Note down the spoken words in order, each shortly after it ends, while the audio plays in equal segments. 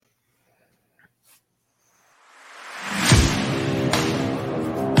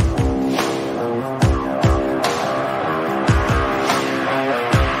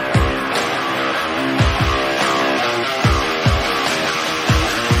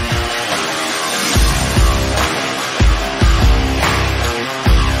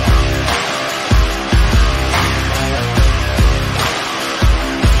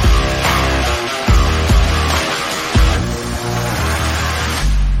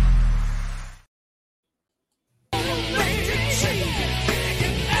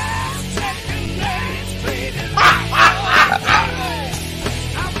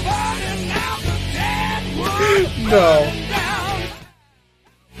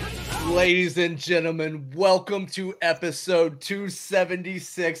Ladies and gentlemen, welcome to episode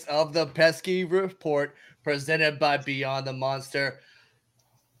 276 of the Pesky Report, presented by Beyond the Monster.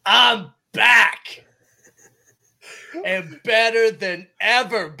 I'm back! And better than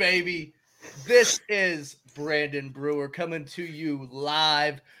ever, baby. This is Brandon Brewer coming to you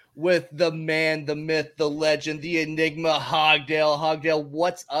live with the man, the myth, the legend, the enigma, Hogdale. Hogdale,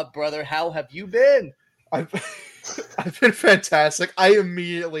 what's up, brother? How have you been? I've been fantastic. I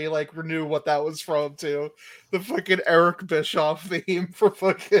immediately knew what that was from too. The fucking Eric Bischoff theme for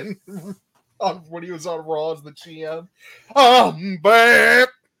fucking when he was on Raw as the GM. I'm back.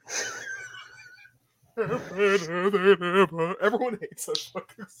 Everyone hates that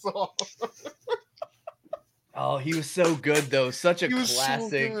fucking song. Oh, he was so good though. Such a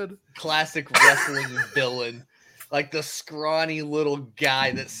classic wrestling villain. Like the scrawny little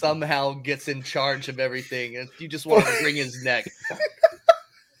guy that somehow gets in charge of everything, and you just want to wring his neck.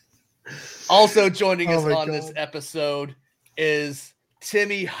 Also joining us on this episode is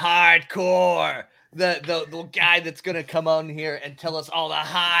Timmy Hardcore, the guy that's going to come on here and tell us all the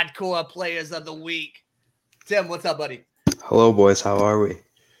hardcore players of the week. Tim, what's up, buddy? Hello, boys. How are we?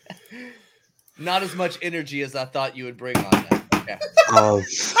 Not as much energy as I thought you would bring on that. Okay.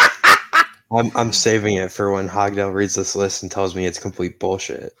 I'm saving it for when Hogdale reads this list and tells me it's complete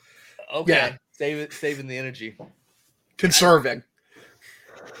bullshit. Okay, yeah. Saving the energy. Conserving.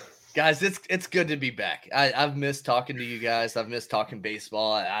 Guys, it's good to be back. I've missed talking to you guys. I've missed talking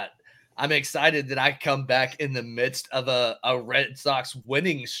baseball. I'm excited that I come back in the midst of a Red Sox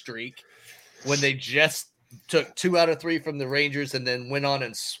winning streak when they just took 2 out of 3 from the Rangers and then went on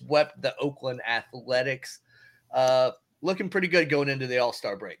and swept the Oakland Athletics. Looking pretty good going into the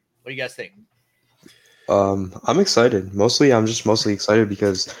All-Star break. What do you guys think? I'm excited. I'm just mostly excited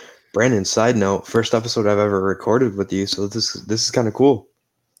because, Brandon, side note, first episode I've ever recorded with you, so this is kind of cool.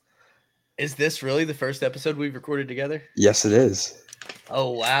 Is this really the first episode we've recorded together? Yes, it is. Oh,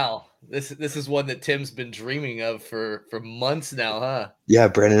 wow. This is one that Tim's been dreaming of for months now, huh? Yeah,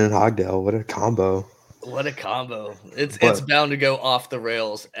 Brandon and Hogdale. What a combo. What a combo. It's bound to go off the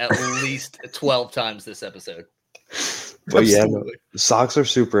rails at least 12 times this episode. But yeah, the Sox are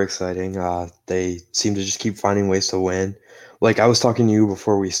super exciting. They seem to just keep finding ways to win. Like I was talking to you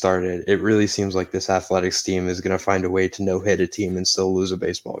before we started, it really seems like this Athletics team is going to find a way to no-hit a team and still lose a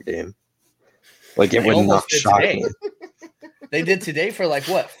baseball game. Like it would not shock me. They did today for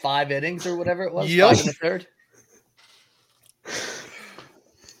 5 innings or whatever it was? Yep. 5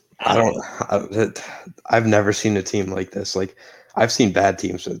 1/3? I've never seen a team like this. Like I've seen bad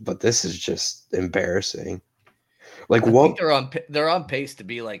teams, but this is just embarrassing. I think they're on pace to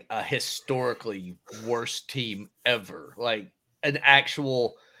be a historically worst team ever, like an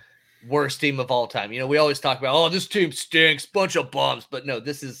actual worst team of all time. We always talk about, this team stinks, bunch of bums, but no,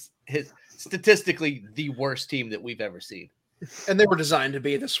 this is statistically the worst team that we've ever seen. And they were designed to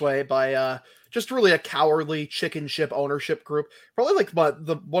be this way by just really a cowardly chicken ship ownership group. Probably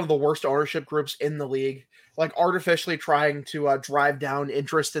one of the worst ownership groups in the league. Artificially trying to drive down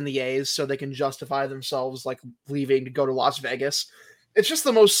interest in the A's so they can justify themselves leaving to go to Las Vegas. It's just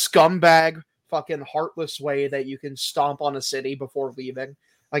the most scumbag, fucking heartless way that you can stomp on a city before leaving.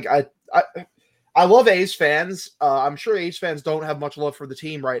 I love A's fans. I'm sure A's fans don't have much love for the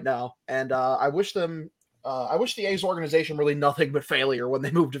team right now, and I wish the A's organization really nothing but failure when they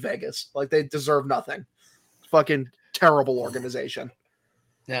move to Vegas. They deserve nothing. Fucking terrible organization.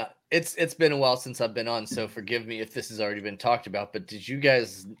 Yeah, it's been a while since I've been on, so forgive me if this has already been talked about. But did you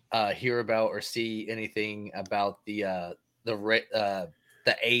guys hear about or see anything about the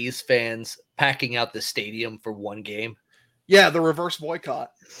A's fans packing out the stadium for one game? Yeah, the reverse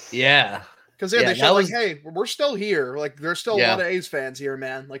boycott. Yeah, because they showed hey, we're still here. There's still a lot of A's fans here,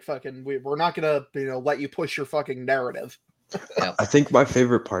 man. We're not gonna let you push your fucking narrative. Yeah. I think my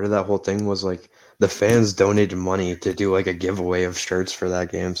favorite part of that whole thing was the fans donated money to do a giveaway of shirts for that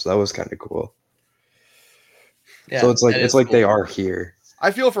game, so that was kind of cool. Yeah, so it's cool. They are here.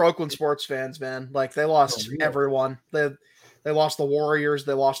 I feel for Oakland sports fans, man. They lost everyone. They lost the Warriors,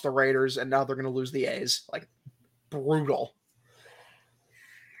 they lost the Raiders, and now they're gonna lose the A's. Brutal.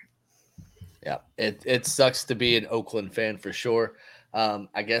 Yeah, it sucks to be an Oakland fan for sure.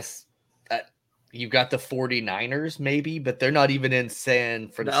 I guess you've got the 49ers maybe, but they're not even in San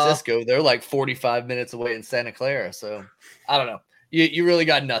Francisco. No. They're 45 minutes away in Santa Clara. So I don't know. You really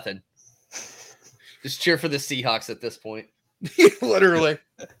got nothing. Just cheer for the Seahawks at this point. Literally.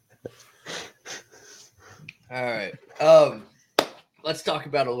 All right. Let's talk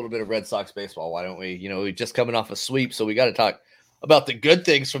about a little bit of Red Sox baseball. Why don't we? We're just coming off a sweep, so we got to talk about the good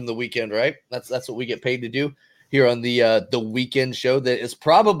things from the weekend, right? That's what we get paid to do here on the weekend show. That is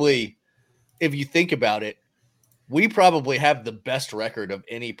probably if you think about it, we probably have the best record of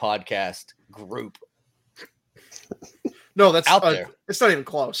any podcast group. No, that's out there. It's not even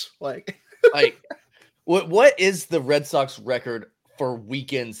close. Like what is the Red Sox record for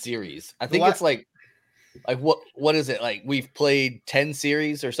weekend series? I think it's like what is it? Like we've played 10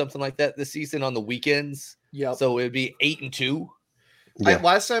 series or something like that this season on the weekends. Yeah. So it would be 8-2. Yeah.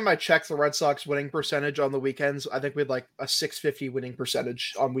 Last time I checked the Red Sox winning percentage on the weekends, I think we had like a 650 winning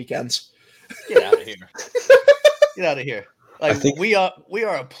percentage on weekends. Get out of here. Get out of here. Like we are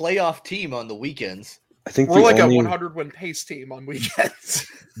a playoff team on the weekends. I think we're like a 100 win pace team on weekends.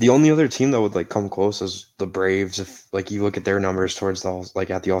 The only other team that would like come close is the Braves. If like you look at their numbers towards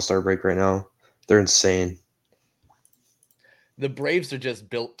at the All-Star break right now, they're insane. The Braves are just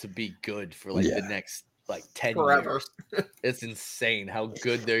built to be good for the next 10 forever. Years. It's insane how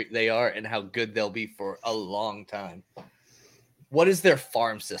good they are and how good they'll be for a long time. What does their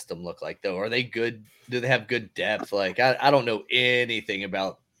farm system look like though? Are they good? Do they have good depth? Like I don't know anything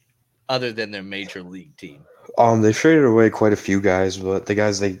about other than their major league team. They traded away quite a few guys, but the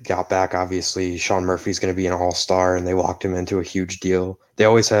guys they got back, obviously, Sean Murphy's going to be an all-star, and they locked him into a huge deal. They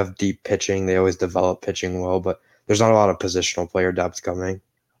always have deep pitching. They always develop pitching well, but there's not a lot of positional player depth coming.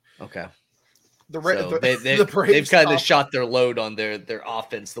 Okay. They've kind of shot their load on their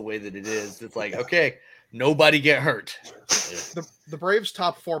offense the way that it is. It's like, okay, nobody get hurt. The Braves'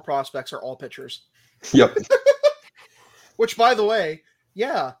 top 4 prospects are all pitchers. Yep. Which, by the way,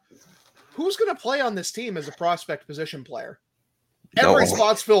 yeah. Who's going to play on this team as a prospect position player? Every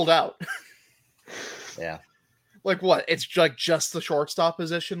spot's filled out. Yeah. Like what? It's like just the shortstop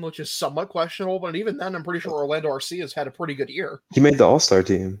position, which is somewhat questionable. But even then, I'm pretty sure Orlando Arcia's had a pretty good year. He made the All-Star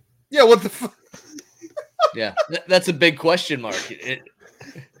team. Yeah, what the fuck? Yeah, that's a big question mark.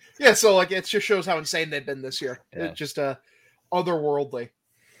 Yeah, so it just shows how insane they've been this year. Yeah. It's just otherworldly.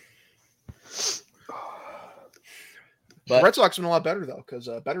 But the Red Sox have been a lot better though, because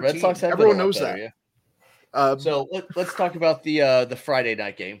better Red team. Sox have Everyone been a lot knows better, that. Yeah. So let's talk about the Friday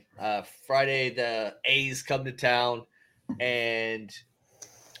night game. Friday, the A's come to town, and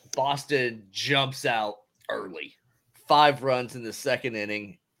Boston jumps out early. 5 runs in the second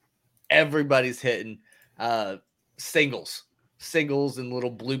inning. Everybody's hitting singles and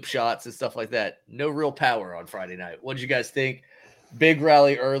little bloop shots and stuff like that. No real power on Friday night. What did you guys think? Big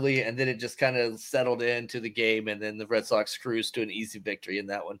rally early, and then it just kind of settled into the game, and then the Red Sox cruised to an easy victory in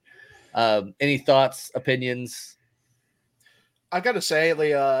that one. Any thoughts, opinions? I got to say,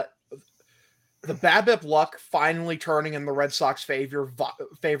 the BABIP luck finally turning in the Red Sox favor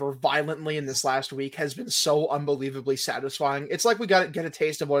violently in this last week has been so unbelievably satisfying. It's like we got to get a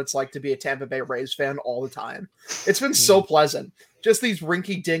taste of what it's like to be a Tampa Bay Rays fan all the time. It's been so pleasant. Just these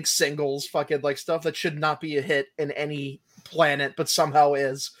rinky-dink singles, fucking stuff that should not be a hit in any planet, but somehow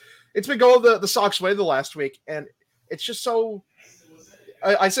is. It's been going the Sox way the last week, and it's just so.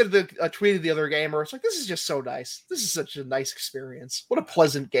 I said I tweeted the other game, where it's like, this is just so nice. This is such a nice experience. What a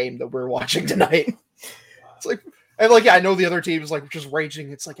pleasant game that we're watching tonight. It's like, and I know the other team is just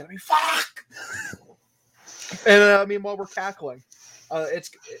raging. It's like, fuck. And meanwhile, we're cackling.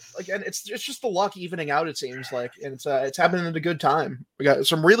 It's just the luck evening out. It seems like, and it's happening at a good time. We got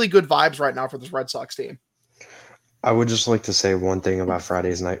some really good vibes right now for this Red Sox team. I would just like to say one thing about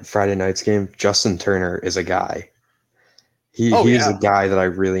Friday night's game. Justin Turner is a guy. He is a guy that I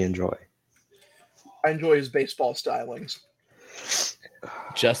really enjoy. I enjoy his baseball stylings.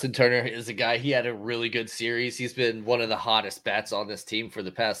 Justin Turner is a guy. He had a really good series. He's been one of the hottest bats on this team for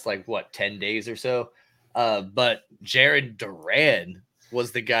the past 10 days or so. But Jarren Duran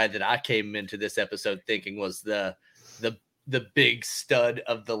was the guy that I came into this episode thinking was the big stud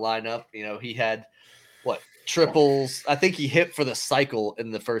of the lineup. He had triples. I think he hit for the cycle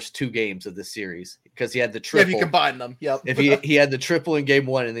in the first 2 games of the series because he had the triple. Yeah, if you combine them, yep. If he had the triple in game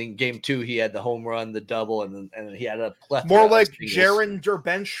 1, and then game 2 he had the home run, the double, and then he had a plethora. More like Jarren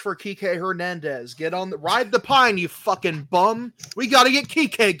Bench for Kike Hernandez. Ride the pine, you fucking bum. We got to get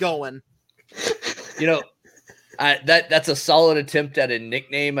Kike going. That's a solid attempt at a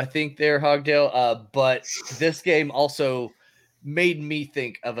nickname, I think, there, Hogdale. But this game also made me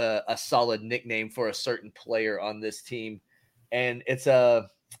think of a solid nickname for a certain player on this team. And it's a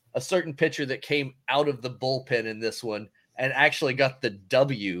certain pitcher that came out of the bullpen in this one and actually got the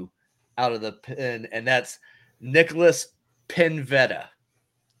W out of the pen, and that's Nicholas Pivetta.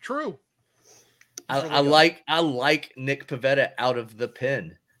 True. I like Nick Pivetta out of the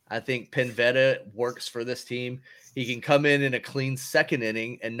pen. I think Pivetta works for this team. He can come in a clean second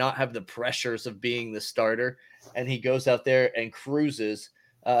inning and not have the pressures of being the starter. And he goes out there and cruises.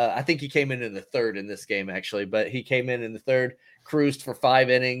 I think he came in the third in this game, actually, but he came in the third, cruised for 5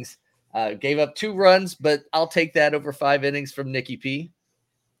 innings, Gave up 2 runs, but I'll take that over 5 innings from Nicky P.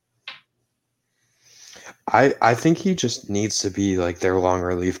 I think he just needs to be like their long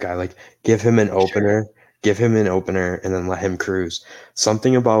relief guy. Like give him an opener, and then let him cruise.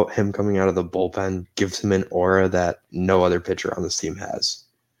 Something about him coming out of the bullpen gives him an aura that no other pitcher on this team has.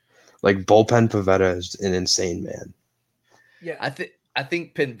 Like bullpen Pivetta is an insane man. Yeah, I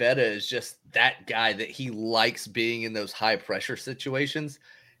think Pivetta is just that guy that he likes being in those high pressure situations,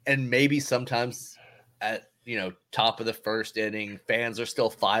 and maybe sometimes at top of the first inning, fans are still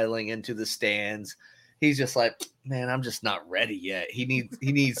filing into the stands. He's just like, man, I'm just not ready yet. He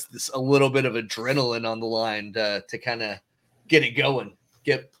needs this a little bit of adrenaline on the line to kind of get it going,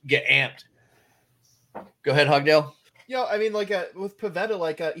 get amped. Go ahead, Hogdale. Yeah, I mean, with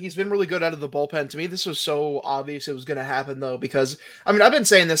Pivetta, he's been really good out of the bullpen. To me, this was so obvious it was going to happen, though, because, I mean, I've been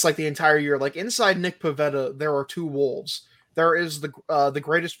saying this the entire year. Inside Nick Pivetta, there are 2 wolves. There is the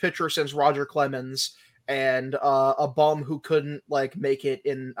greatest pitcher since Roger Clemens and a bum who couldn't, make it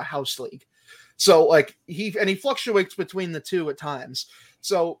in a house league. So, he fluctuates between the 2 at times.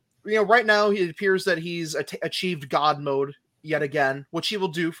 So, right now, it appears that he's achieved God mode yet again, which he will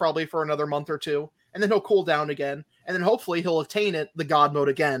do probably for another month or 2. And then he'll cool down again. And then hopefully he'll attain the God mode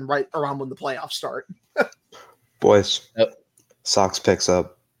again right around when the playoffs start. Boys, Sox picks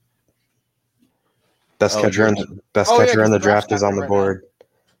up. Best catcher in the draft is on the board.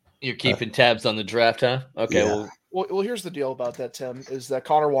 You're keeping tabs on the draft, huh? Okay, yeah. Well, here's the deal about that, Tim, is that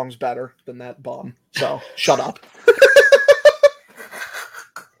Connor Wong's better than that bum. So, shut up.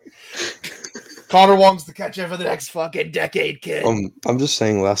 Connor Wong's the catcher for the next fucking decade, kid. I'm just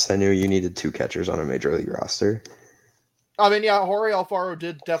saying, last I knew, you needed 2 catchers on a major league roster. I mean, yeah, Jorge Alfaro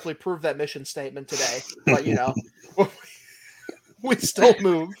did definitely prove that mission statement today. But, we still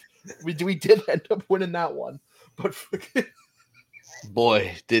moved. We did end up winning that one. But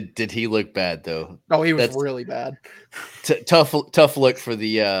boy, did he look bad, though. No, he was really bad. Tough look for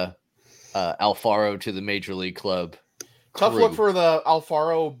the Alfaro to the major league club. Tough look for the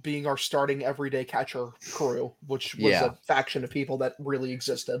Alfaro being our starting everyday catcher crew, which was a faction of people that really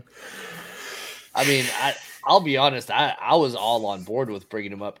existed. I mean, I'll be honest, I was all on board with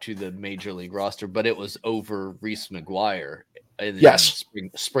bringing him up to the major league roster, but it was over Reese McGuire in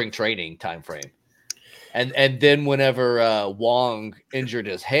the spring training time frame. And then whenever Wong injured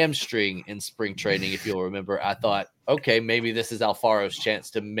his hamstring in spring training, if you'll remember, I thought, okay, maybe this is Alfaro's chance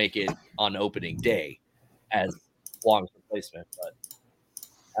to make it on opening day as Wong's replacement.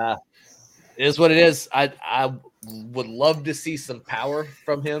 But it is what it is. I would love to see some power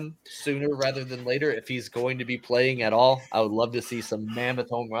from him sooner rather than later. If he's going to be playing at all, I would love to see some mammoth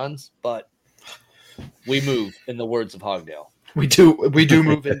home runs. But we move, in the words of Hogdale. We do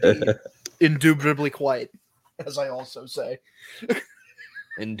move indeed. Indubitably quite, as I also say.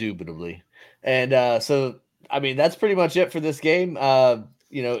 Indubitably. And so, I mean, that's pretty much it for this game.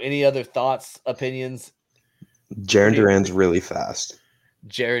 Any other thoughts, opinions? Jarren Duran's really fast.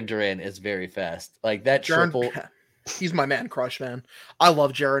 Jarren Duran is very fast. Like that triple. He's my man crush, man. I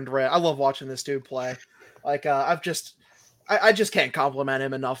love Jarren Duran. I love watching this dude play. I just can't compliment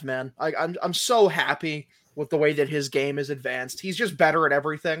him enough, man. I'm so happy with the way that his game is advanced. He's just better at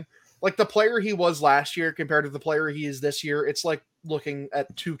everything. Like the player he was last year compared to the player he is this year, it's like looking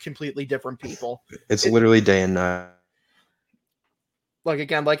at 2 completely different people. It's literally day and night.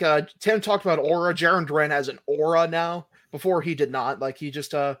 Tim talked about aura. Jarren Duran has an aura now. Before he did not. Like he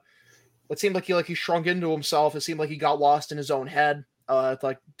just it seemed like he shrunk into himself. It seemed like he got lost in his own head.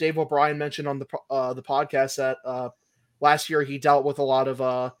 Like Dave O'Brien mentioned on the podcast that last year he dealt with a lot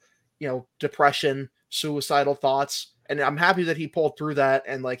of depression, suicidal thoughts. And I'm happy that he pulled through that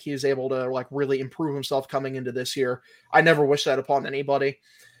and he was able to really improve himself coming into this year. I never wish that upon anybody.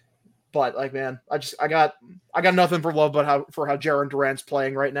 But man, I got nothing for love but how Jarren Duran's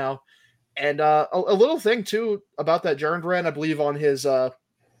playing right now. And a little thing too about that Jarren Duran, I believe on his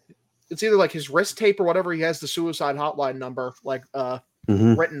it's either his wrist tape or whatever, he has the suicide hotline number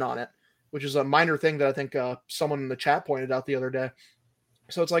written on it, which is a minor thing that I think someone in the chat pointed out the other day.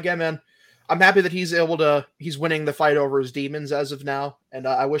 So it's yeah, man, I'm happy that he's winning the fight over his demons as of now, and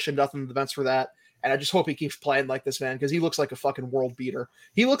I wish him nothing but the best for that. And I just hope he keeps playing like this, man, because he looks like a fucking world beater.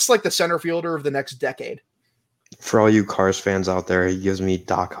 He looks like the center fielder of the next decade. For all you Cars fans out there, he gives me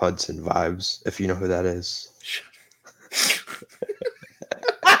Doc Hudson vibes, if you know who that is.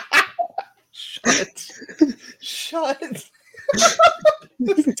 Shut.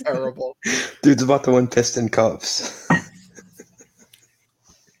 This is terrible. Dude's about to win Piston Cups.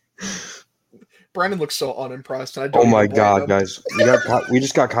 Brandon looks so unimpressed. And oh my god, guys. We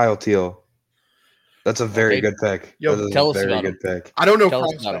just got Kyle Teal. That's a very good pick. Yo, tell us about good pick. I don't know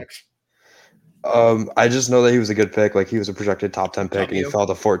prospects. I just know that he was a good pick. Like he was a projected top 10 pick, and he fell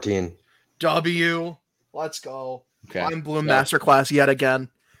to 14. Let's go. Okay. I'm Bloom Masterclass yet again.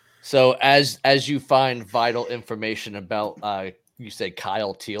 So as you find vital information about you say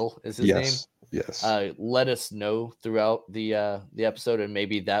Kyle Teal is his name? Yes. Let us know throughout the episode, and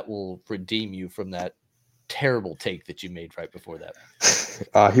maybe that will redeem you from that terrible take that you made right before that.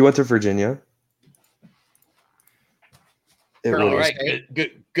 He went to Virginia. All right,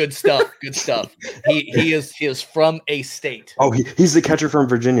 good stuff. Good stuff. He is from a state. Oh, he's the catcher from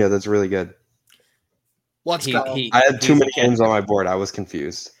Virginia. That's really good. Let's go. I had too many names on my board. I was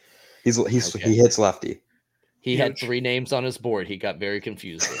confused. He hits lefty. He had 3 names on his board. He got very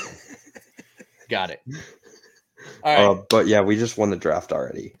confused. Got it. All right. But yeah, we just won the draft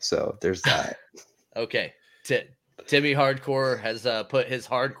already. So there's that. Okay. Timmy Hardcore has put his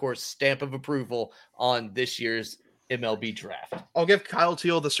hardcore stamp of approval on this year's MLB draft. I'll give Kyle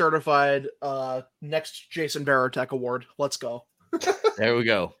Teal the certified next Jason Varitek award. Let's go. There we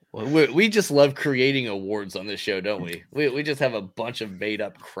go. We just love creating awards on this show, don't we? We just have a bunch of made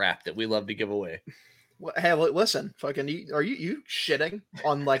up crap that we love to give away. Hey, listen, fucking, are you shitting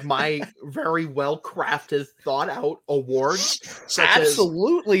on like my very well crafted, thought out awards?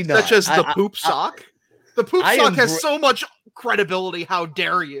 Absolutely not. Such as the poop sock. The poop sock has so much credibility. How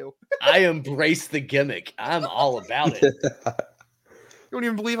dare you? I embrace the gimmick. I'm all about it. You don't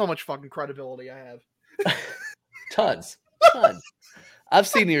even believe how much fucking credibility I have. Tons. I've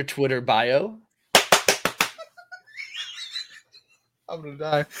seen your Twitter bio. I'm gonna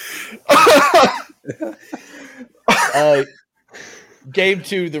die. Game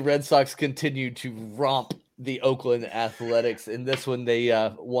 2, the Red Sox continued to romp the Oakland Athletics. In this one,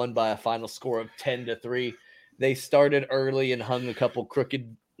 they won by a final score of 10-3. They started early and hung a couple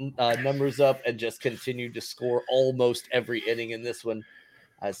crooked numbers up and just continued to score almost every inning in this one.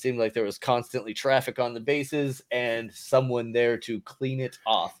 It seemed like there was constantly traffic on the bases and someone there to clean it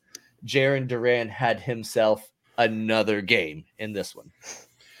off. Jarren Duran had himself another game in this one.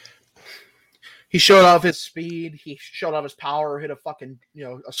 He showed off his speed. He showed off his power. Hit a fucking,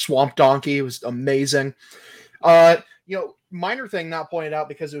 a swamp donkey. It was amazing. Minor thing not pointed out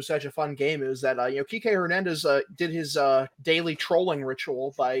because it was such a fun game is that, Kike Hernandez did his daily trolling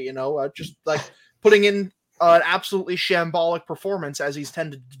ritual by, just like putting in an absolutely shambolic performance as he's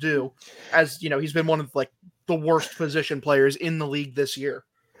tended to do. As, he's been one of like the worst position players in the league this year.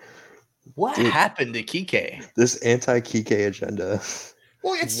 What happened to Kike? This anti-Kike agenda.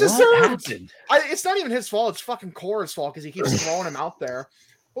 Well, it's deserved. It's not even his fault. It's fucking Cora's fault because he keeps throwing him out there.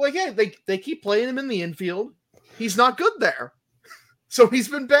 But like, yeah, they keep playing him in the infield. He's not good there, so he's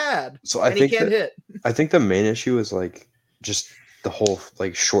been bad. So he can't hit. I think the main issue is like just the whole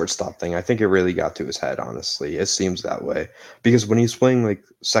like shortstop thing. I think it really got to his head. Honestly, it seems that way because when he's playing like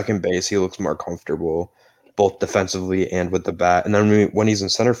second base, he looks more comfortable, both defensively and with the bat. And then when he's in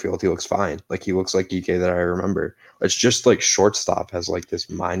center field, he looks fine. Like he looks like Kike that I remember. It's just like shortstop has like this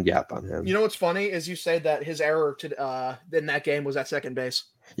mind gap on him. You know what's funny is you say that his error in that game was at second base.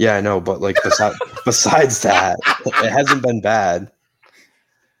 Yeah, I know, but like besides that, it hasn't been bad.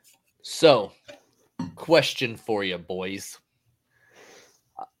 So, question for you, boys.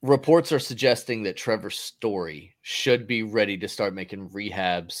 Reports are suggesting that Trevor Story should be ready to start making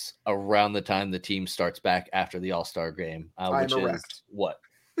rehabs around the time the team starts back after the All-Star game, which is what?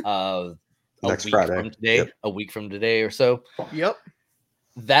 Next Friday. From today, yep. A week from today or so. Yep.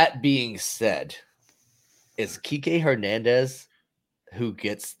 That being said, is Kike Hernandez who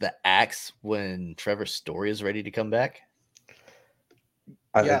gets the axe when Trevor Story is ready to come back?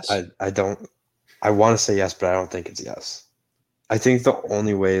 Yes. I want to say yes, but I don't think it's yes. I think the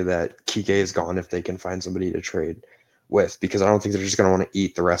only way that Kike is gone if they can find somebody to trade with, because I don't think they're just going to want to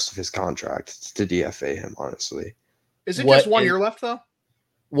eat the rest of his contract to DFA him, honestly. Is it just 1 year left, though?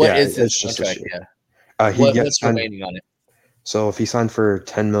 What is his contract? Yeah. He what's remaining on it? So if he signed for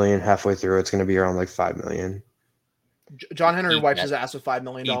 $10 million halfway through, it's going to be around like $5 million. John Henry wipes his ass with $5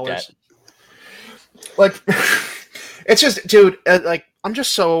 million. Like, it's just, dude. I'm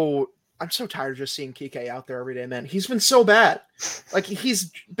so tired of just seeing Kike out there every day, man. He's been so bad. Like,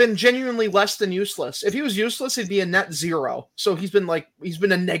 he's been genuinely less than useless. If he was useless, he'd be a net zero. So he's been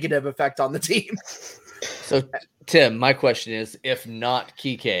a negative effect on the team. So, Tim, my question is, if not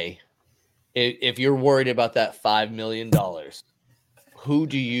Kike, if you're worried about that $5 million, who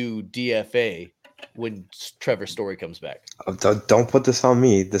do you DFA when Trevor Story comes back? Don't put this on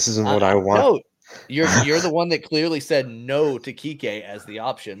me. This isn't what I want. No, you're the one that clearly said no to Kike as the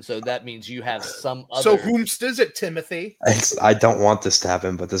option. So that means you have some other. So whomst is it, Timothy? I don't want this to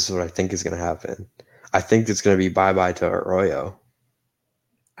happen, but this is what I think is going to happen. I think it's going to be bye-bye to Arroyo.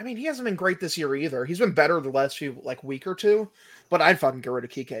 I mean, he hasn't been great this year either. He's been better the last few week or two, but I'd fucking get rid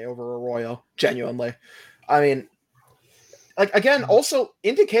of Kike over Arroyo, genuinely. I mean, again, also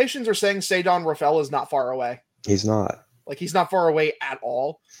indications are saying Cedon Rafael is not far away. He's not. He's not far away at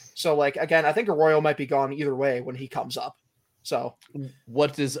all. So, again, I think Arroyo might be gone either way when he comes up. So,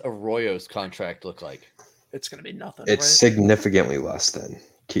 what does Arroyo's contract look like? It's going to be nothing. It's significantly less than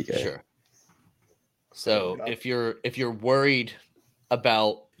Kike. Sure. So if you're worried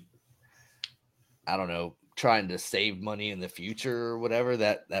about, I don't know, trying to save money in the future or whatever,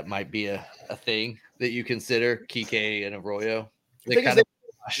 that might be a thing that you consider. Kike and Arroyo, they kind of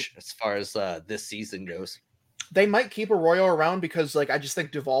rush as far as this season goes. They might keep Arroyo around because I just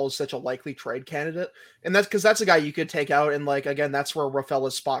think Duvall is such a likely trade candidate. And that's because that's a guy you could take out. And again, that's where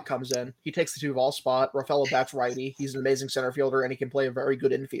Rafaela's spot comes in. He takes the Duvall spot. Rafaela bats righty. He's an amazing center fielder and he can play a very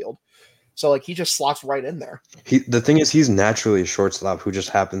good infield. So he just slots right in there. The thing is, he's naturally a shortstop who just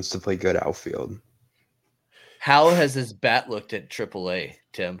happens to play good outfield. How has his bat looked at AAA,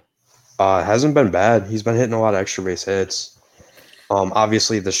 Tim? Hasn't been bad. He's been hitting a lot of extra base hits.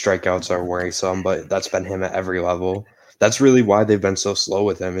 Obviously, the strikeouts are worrisome, but that's been him at every level. That's really why they've been so slow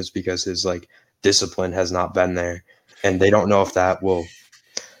with him, is because his discipline has not been there, and they don't know if that will.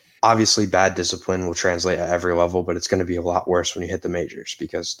 Obviously, bad discipline will translate at every level, but it's going to be a lot worse when you hit the majors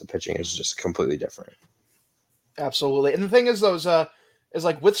because the pitching is just completely different. Absolutely, and the thing is,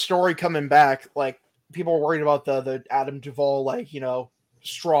 with Story coming back, people are worried about the Adam Duvall,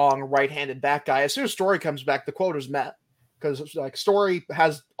 strong right-handed bat guy. As soon as Story comes back, the quote is met. Because Story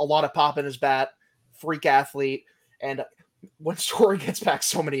has a lot of pop in his bat, freak athlete, and when Story gets back,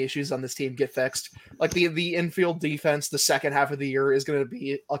 so many issues on this team get fixed. The infield defense, the second half of the year is going to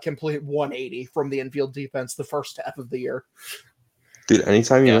be a complete 180 from the infield defense the first half of the year. Dude,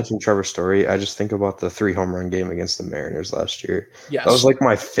 anytime you mention Trevor Story, I just think about the 3 home run game against the Mariners last year. Yes. That was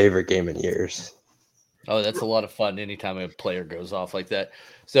my favorite game in years. Oh, that's a lot of fun anytime a player goes off like that.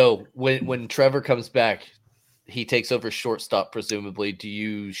 So when Trevor comes back, he takes over shortstop, presumably. Do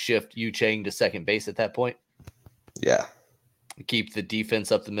you shift Yu Chang to second base at that point? Yeah. Keep the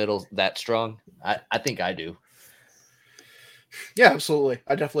defense up the middle that strong? I think I do. Yeah, absolutely.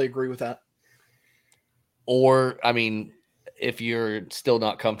 I definitely agree with that. Or, I mean, if you're still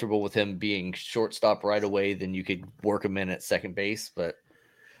not comfortable with him being shortstop right away, then you could work him in at second base. But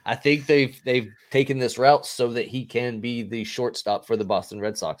I think they've taken this route so that he can be the shortstop for the Boston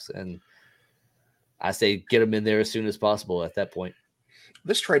Red Sox. And I say get him in there as soon as possible at that point.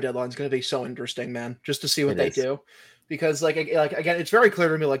 This trade deadline is going to be so interesting, man, just to see what they do. Because, again, it's very clear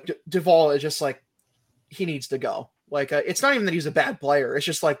to me, Duvall is just, he needs to go. It's not even that he's a bad player. It's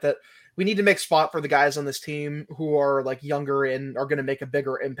just, that we need to make spot for the guys on this team who are, younger and are going to make a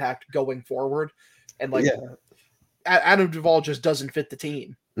bigger impact going forward. And, Adam Duvall just doesn't fit the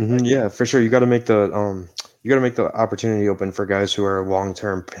team. Mm-hmm, yeah, for sure. You got to make the opportunity open for guys who are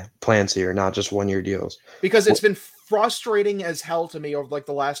long-term plans here, not just one-year deals. Because it's been frustrating as hell to me over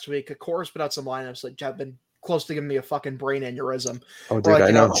the last week. Of course, put out some lineups that have been close to giving me a fucking brain aneurysm. Oh, dude, I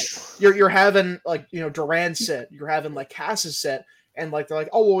know. You're having Duran sit, you're having Casas sit, and they're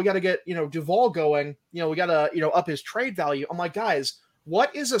oh well, we got to get Duvall going. We got to up his trade value. I'm like, guys,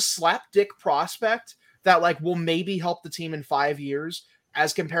 what is a slapdick prospect that will maybe help the team in 5 years?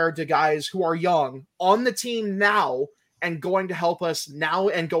 As compared to guys who are young on the team now and going to help us now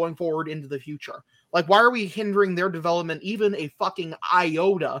and going forward into the future. Why are we hindering their development even a fucking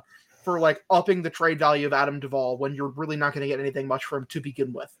iota for upping the trade value of Adam Duvall when you're really not going to get anything much from him to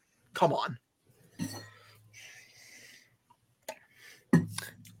begin with? Come on.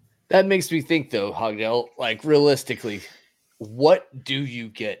 That makes me think, though, Hogdell, realistically, what do you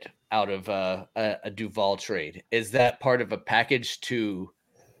get out of a Duvall trade? Is that part of a package to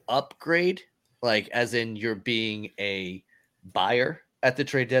upgrade, as in you're being a buyer at the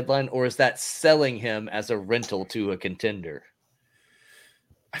trade deadline, or is that selling him as a rental to a contender?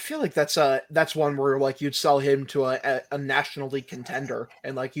 I feel like that's one where you'd sell him to a National League contender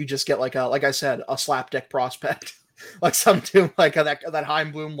and you just get like I said, a slapdick prospect, some dude that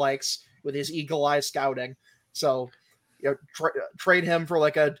Heimblum likes with his eagle eye scouting. So trade him for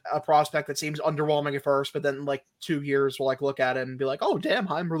a prospect that seems underwhelming at first, but then 2 years we'll look at it and be oh damn,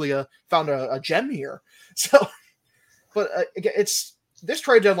 I'm really found a gem here. So, but this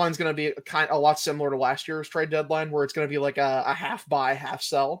trade deadline is going to be a lot similar to last year's trade deadline, where it's going to be a half buy, half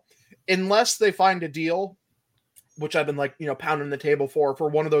sell, unless they find a deal, which I've been pounding the table for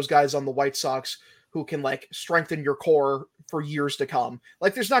one of those guys on the White Sox who can strengthen your core for years to come.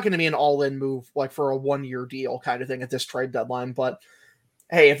 There's not going to be an all-in move for a 1-year deal kind of thing at this trade deadline. But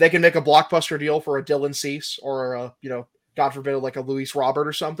hey, if they can make a blockbuster deal for a Dylan Cease or a God forbid, like a Luis Robert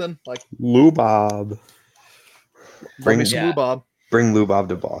or something. Like Lou Bob. Bring some Lou Bob. Bring Lou Bob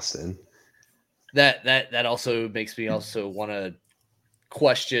to Boston. That also makes me also want to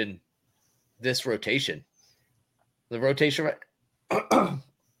question this rotation. The rotation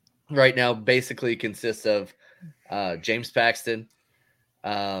right now basically consists of James Paxton,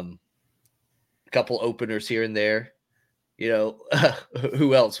 a couple openers here and there.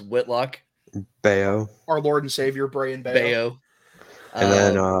 Who else? Whitlock, Bayo, our Lord and Savior, Brayan Bayo. And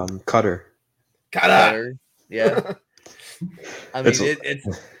then Cutter. Cutter. Yeah. I mean,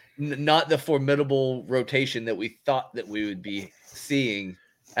 it's not the formidable rotation that we thought that we would be seeing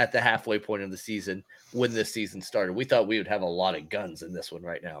at the halfway point of the season when this season started. We thought we would have a lot of guns in this one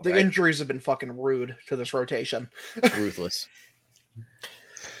right now. The injuries have been fucking rude to this rotation. Ruthless.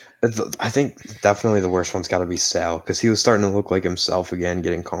 I think definitely the worst one's got to be Sal, because he was starting to look like himself again,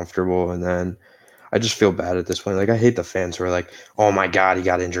 getting comfortable, and then I just feel bad at this point. Like, I hate the fans who are like, "Oh my God, he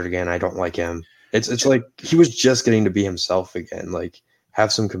got injured again. I don't like him." It's like he was just getting to be himself again. Like,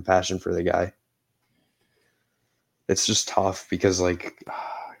 have some compassion for the guy. It's just tough because, like,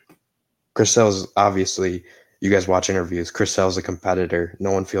 Chris Sale's obviously, you guys watch interviews, Chris Sale's a competitor.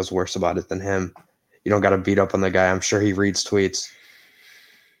 No one feels worse about it than him. You don't got to beat up on the guy. I'm sure he reads tweets.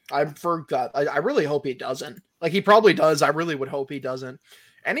 I forgot. I really hope he doesn't. Like, he probably does. I really would hope he doesn't.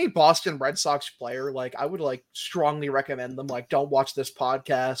 Any Boston Red Sox player, like, I would, like, strongly recommend them, like, don't watch this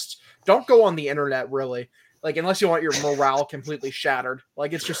podcast. Don't go on the internet, really. Like, unless you want your morale completely shattered.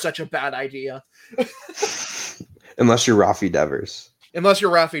 Like, it's just such a bad idea. Unless you're Rafi Devers. Unless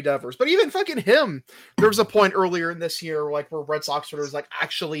you're Rafi Devers. But even fucking him, there was a point earlier in this year, like, where Red Sox was like,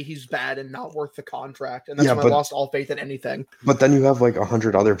 actually, he's bad and not worth the contract. And that's when I lost all faith in anything. But then you have, like,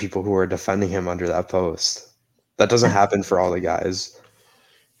 100 other people who are defending him under that post. That doesn't happen for all the guys.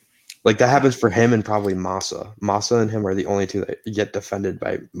 Like, that happens for him and probably Massa. Massa and him are the only two that get defended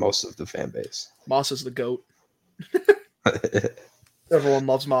by most of the fan base. Massa's the GOAT. Everyone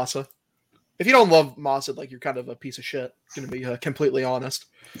loves Massa. If you don't love Massa, like, you're kind of a piece of shit. I'm going to be completely honest.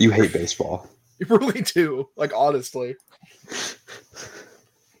 You hate baseball. You really do. Like, honestly.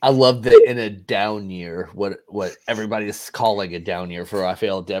 I love that in a down year, what everybody's calling a down year for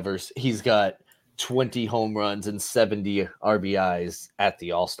Rafael Devers, he's got 20 home runs and 70 RBIs at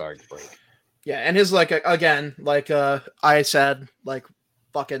the All-Star break. Yeah, and his, like, again, like I said, like,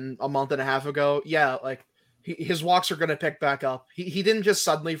 fucking a month and a half ago, yeah, like, his walks are going to pick back up. He didn't just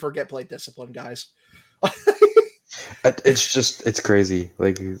suddenly forget plate discipline, guys. It's crazy.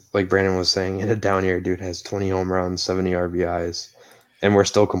 Like Brandon was saying, in a down year, dude has 20 home runs, 70 RBIs, and we're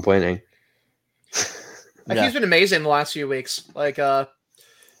still complaining. Like, he's been amazing the last few weeks. Like,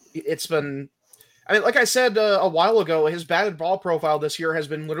 it's been... I mean, like I said a while ago, his batted ball profile this year has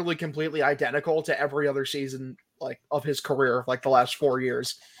been literally completely identical to every other season, like, of his career, like the last 4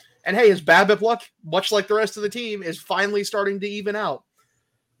 years. And hey, his BABIP luck, much like the rest of the team, is finally starting to even out.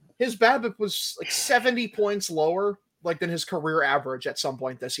 His BABIP was like 70 points lower, like, than his career average at some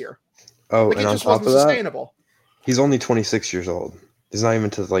point this year. Oh, like, and it just wasn't sustainable. He's only 26 years old. He's not even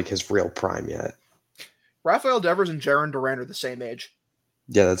to, like, his real prime yet. Rafael Devers and Jarren Duran are the same age.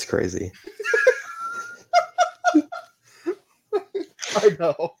 Yeah, that's crazy. I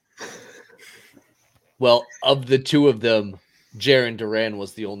know. Well, of the two of them, Jarren Duran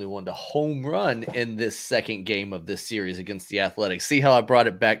was the only one to home run in this second game of this series against the Athletics. See how I brought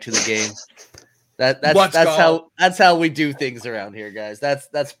it back to the game? That's how we do things around here, guys.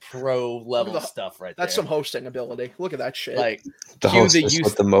 That's pro level stuff right there. That's some hosting ability. Look at that shit. Like, the hostess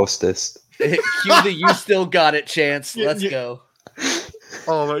with the mostest. Cue the "you still got it" chance. Let's go.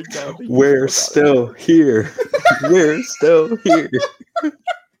 Oh my God. We're still here. We're still here.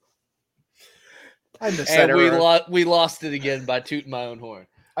 I missed that And era. we lost it again by tooting my own horn.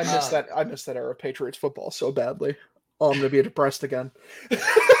 I missed that era of Patriots football so badly. Oh, I'm gonna be depressed again.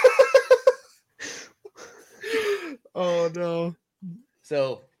 Oh no.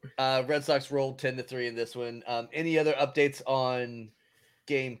 So Red Sox rolled 10-3 in this one. Any other updates on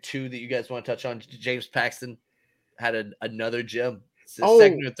game 2 that you guys want to touch on? James Paxton had another gem. It's his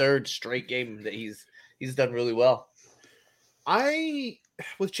second or third straight game that he's done really well.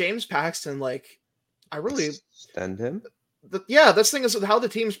 With James Paxton, like, I really extend him. This thing is how the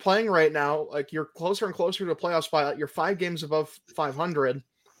team's playing right now. Like, you're closer and closer to a playoff spot. You're 5 games above 500.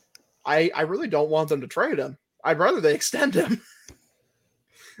 I really don't want them to trade him. I'd rather they extend him.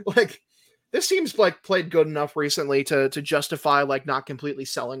 Like, this team's, like, played good enough recently to justify, like, not completely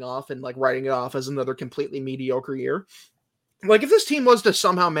selling off and, like, writing it off as another completely mediocre year. Like, if this team was to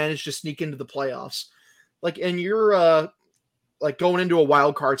somehow manage to sneak into the playoffs, like, and you're like going into a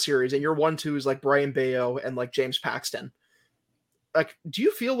wild card series and your 1-2 is like Brayan Bayo and like James Paxton, like, do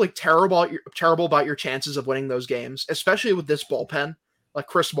you feel like terrible about your chances of winning those games, especially with this bullpen, like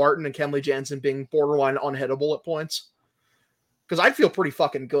Chris Martin and Kenley Jansen being borderline unhittable at points? Because I'd feel pretty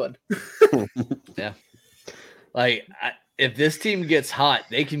fucking good. Yeah. Like, if this team gets hot,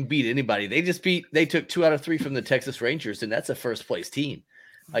 they can beat anybody. They took 2 out of 3 from the Texas Rangers, and that's a first place team.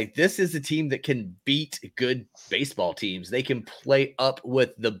 Like, this is a team that can beat good baseball teams. They can play up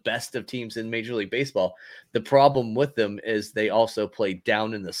with the best of teams in Major League Baseball. The problem with them is they also play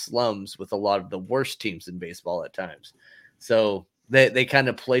down in the slums with a lot of the worst teams in baseball at times. So they kind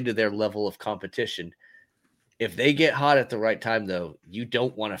of play to their level of competition. If they get hot at the right time, though, you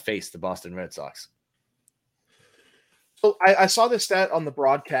don't want to face the Boston Red Sox. So I saw this stat on the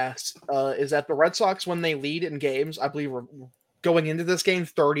broadcast, is that the Red Sox, when they lead in games, I believe we're going into this game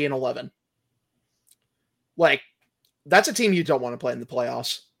 30-11. Like, that's a team you don't want to play in the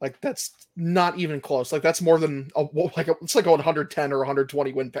playoffs. Like, that's not even close. Like, that's more than it's like a 110 or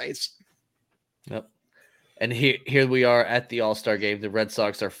 120 win pace. Yep. And here we are at the All-Star game. The Red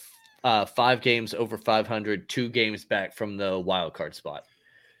Sox are 5 games over 500, 2 games back from the wild card spot.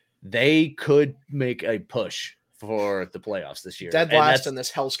 They could make a push for the playoffs this year. Dead last in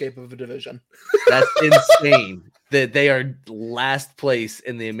this hellscape of a division. That's insane that they are last place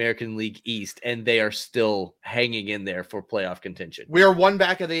in the American League East, and they are still hanging in there for playoff contention. We are 1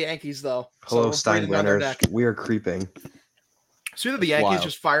 back of the Yankees, though. Hello, so Steinbrenners. We are creeping. So either the Yankees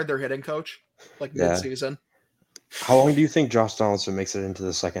just fired their hitting coach, like mid-season. How long do you think Josh Donaldson makes it into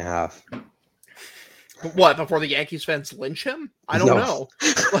the second half? What, before the Yankees fans lynch him? I don't know.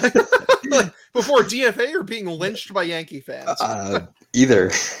 Like, before DFA or being lynched by Yankee fans?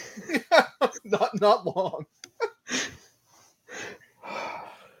 Either. Not long.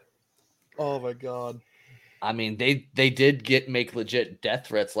 Oh my god. I mean, they did make legit death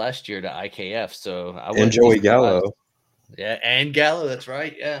threats last year to IKF, so and Joey Gallo. Yeah, and Gallo, that's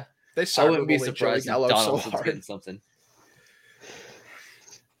right. Yeah. I wouldn't be surprised if Donaldson's getting something.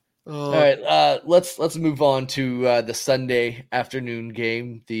 All right, let's move on to the Sunday afternoon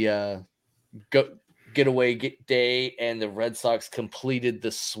game, the getaway day, and the Red Sox completed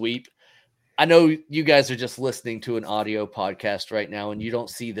the sweep. I know you guys are just listening to an audio podcast right now, and you don't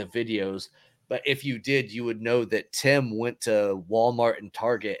see the videos. But if you did, you would know that Tim went to Walmart and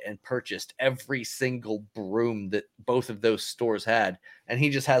Target and purchased every single broom that both of those stores had. And he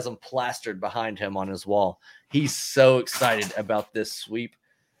just has them plastered behind him on his wall. He's so excited about this sweep.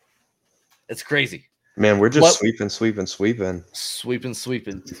 It's crazy. Man, we're just sweeping.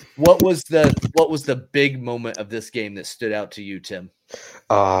 What was the big moment of this game that stood out to you, Tim?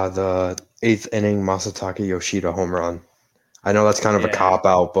 The 8th inning Masataka Yoshida home run. I know that's kind of a cop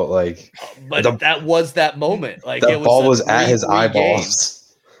out, but that was that moment. Like, the ball was at his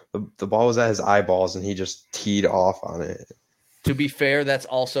eyeballs. The ball was at his eyeballs, and he just teed off on it. To be fair, that's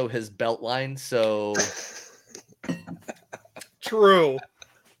also his belt line. So true.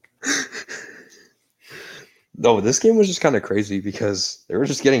 No, this game was just kind of crazy because they were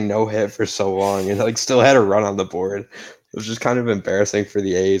just getting no hit for so long, and still had a run on the board. It was just kind of embarrassing for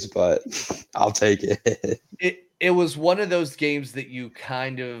the A's, but I'll take it. It was one of those games that you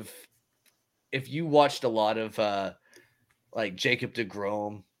kind of, if you watched a lot of like Jacob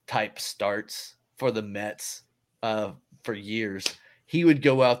deGrom type starts for the Mets for years, he would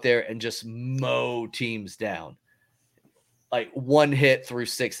go out there and just mow teams down. Like 1 hit through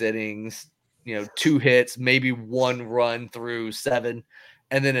 6 innings, 2 hits, maybe 1 run through 7.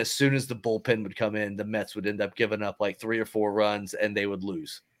 And then as soon as the bullpen would come in, the Mets would end up giving up like 3 or 4 runs and they would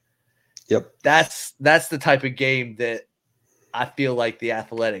lose. Yep. That's the type of game that I feel like the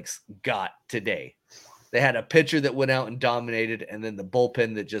Athletics got today. They had a pitcher that went out and dominated, and then the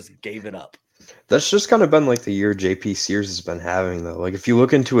bullpen that just gave it up. That's just kind of been like the year JP Sears has been having, though. Like, if you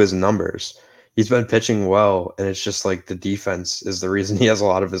look into his numbers, he's been pitching well, and it's just like the defense is the reason he has a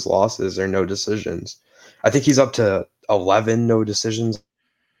lot of his losses or no decisions. I think he's up to 11 no decisions.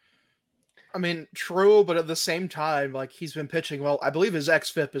 I mean, true, but at the same time, like, he's been pitching well. I believe his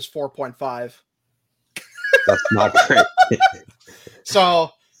xFIP is 4.5. That's not great. So,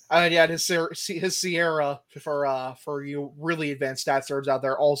 his Sierra for you really advanced stats nerds out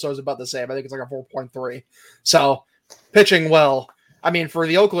there also is about the same. I think it's like a 4.3. So, pitching well. I mean, for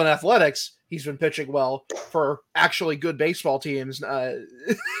the Oakland Athletics, he's been pitching well. For actually good baseball teams,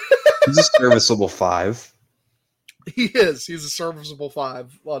 he's a serviceable 5. He is. He's a serviceable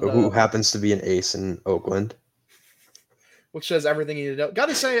 5. Who happens to be an ace in Oakland. Which says everything you need to know. Got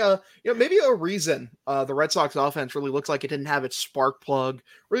to say, maybe a reason the Red Sox offense really looks like it didn't have its spark plug,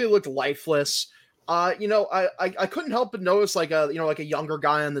 really looked lifeless, I couldn't help but notice like a younger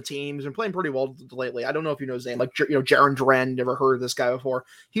guy on the team. He's been playing pretty well lately. I don't know if you know his name, like Jaron Duran. Never heard of this guy before.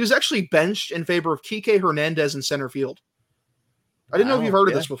 He was actually benched in favor of Kike Hernandez in center field. I didn't know if you've heard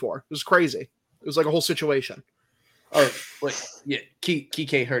of this before. It was crazy. It was like a whole situation. Oh, wait, yeah,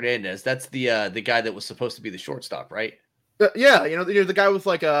 Kike Hernandez. That's the guy that was supposed to be the shortstop, right? Yeah, the guy with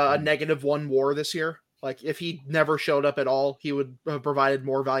like a -1 WAR this year. Like, if he never showed up at all, he would have provided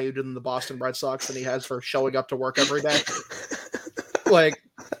more value to the Boston Red Sox than he has for showing up to work every day. Like,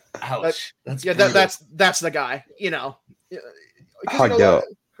 ouch. That's the guy. Hugdale,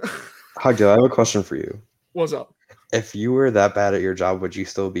 I have a question for you. What's up? If you were that bad at your job, would you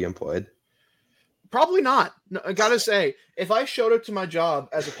still be employed? Probably not. No, I gotta say, if I showed up to my job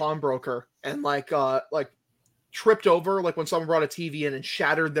as a pawnbroker and like tripped over, like when someone brought a TV in and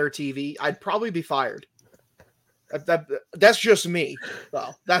shattered their TV, I'd probably be fired. That's just me, though.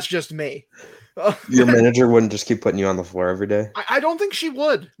 That's just me. Your manager wouldn't just keep putting you on the floor every day? I don't think she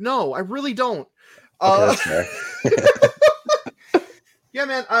would. No, I really don't. Okay, that's fair. Yeah,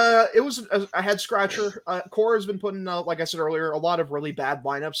 man. It was a head scratcher. Cora has been putting, like I said earlier, a lot of really bad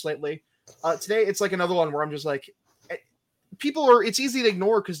lineups lately. Today, it's like another one where I'm just like, it's easy to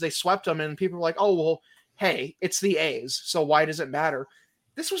ignore because they swept them, and people are like, oh, well, hey, it's the A's, so why does it matter?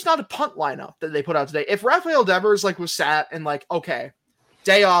 This was not a punt lineup that they put out today. If Rafael Devers was sat and okay,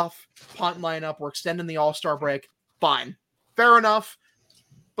 day off, punt lineup, we're extending the All-Star break, fine, fair enough,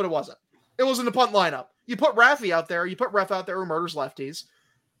 but it wasn't. It wasn't a punt lineup. You put Rafi out there. You put Ref out there who murders lefties.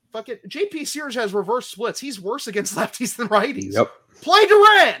 Fucking JP Sears has reverse splits. He's worse against lefties than righties. Yep. Play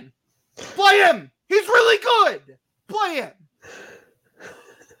Duran. Play him. He's really good. Play him. Do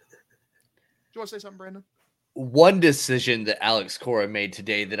you want to say something, Brandon? One decision that Alex Cora made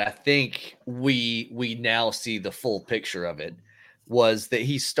today that I think we now see the full picture of it was that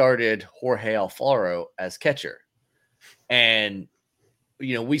he started Jorge Alfaro as catcher. And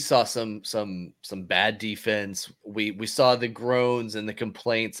we saw some bad defense. We saw the groans and the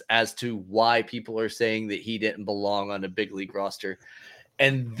complaints as to why people are saying that he didn't belong on a big league roster.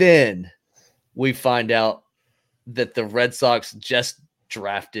 And then we find out that the Red Sox just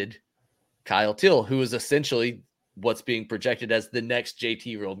drafted Kyle Till, who is essentially what's being projected as the next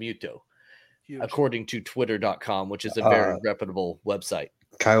JT Realmuto, according to Twitter.com, which is a very reputable website.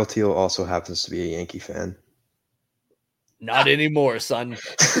 Kyle Till also happens to be a Yankee fan. Not anymore, son.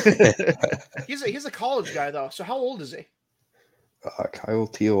 He's a college guy, though. So how old is he? Kyle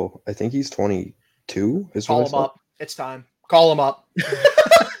Till, I think he's 22. Call him up. It's time. Call him up.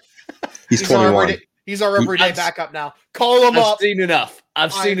 He's 21. He's our everyday backup now. Call him up. I've seen enough.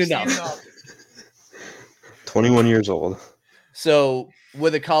 I've seen enough. 21 years old. So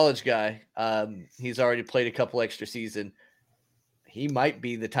with a college guy, he's already played a couple extra seasons. He might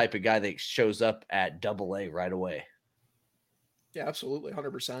be the type of guy that shows up at AA right away. Yeah, absolutely,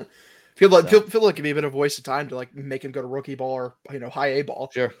 100%. Feel like it'd be a bit of a waste of time to make him go to rookie ball or high A ball.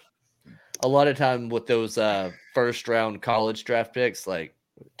 Sure. A lot of time with those first round college draft picks, like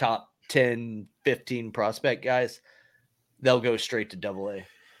top 10, 15 prospect guys, they'll go straight to AA.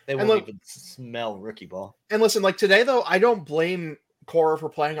 They won't even smell rookie ball. And listen, today though, I don't blame Cora for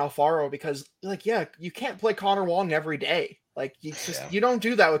playing Alfaro because you can't play Connor Wong every day. You don't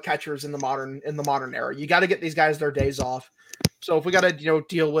do that with catchers in the modern era. You got to get these guys their days off. So if we got to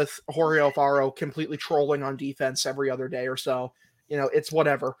deal with Jorge Alfaro completely trolling on defense every other day or so, it's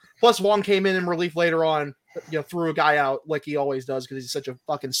whatever. Plus Wong came in relief later on, threw a guy out like he always does because he's such a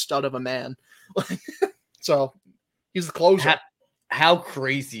fucking stud of a man. So he's the closer. How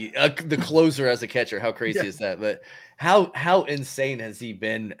crazy the closer as a catcher? How crazy is that? But how insane has he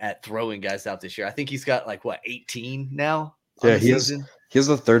been at throwing guys out this year? I think he's got 18 now. Yeah, he has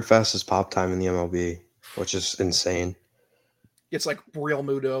the third fastest pop time in the MLB, which is insane. It's Real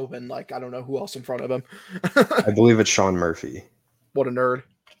Muto and I don't know who else in front of him. I believe it's Sean Murphy. What a nerd.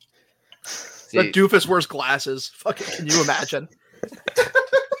 That doofus wears glasses. Fucking, can you imagine?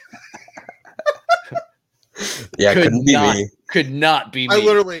 Yeah, couldn't be me. Could not be me. I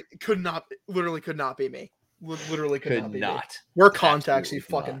literally could not be me. Literally could not be me. Wear contacts, you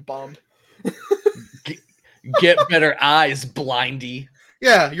fucking bum. Get better eyes, blindy.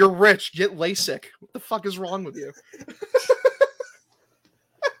 Yeah, you're rich. Get LASIK. What the fuck is wrong with you?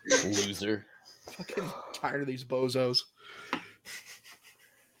 Loser. Fucking tired of these bozos.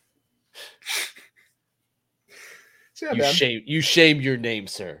 So you shame your name,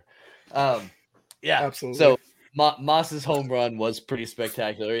 sir. Yeah, absolutely. So Moss's home run was pretty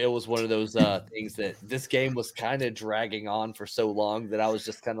spectacular. It was one of those things that this game was kind of dragging on for so long that I was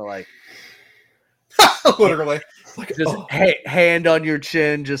just kind of Literally. Like, just hand on your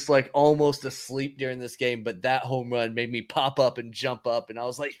chin, just like almost asleep during this game. But that home run made me pop up and jump up. And I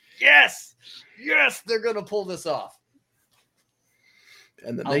was like, yes, they're going to pull this off.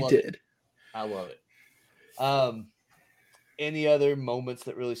 And then they did. I love it. Any other moments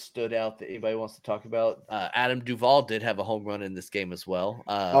that really stood out that anybody wants to talk about? Adam Duvall did have a home run in this game as well.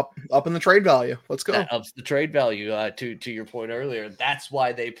 Up in the trade value. Let's go. That ups the trade value. To your point earlier, that's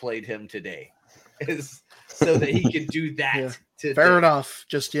why they played him today, is so that he could do that. Yeah. Fair enough.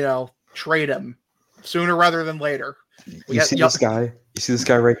 Just trade him sooner rather than later. You see this guy? You see this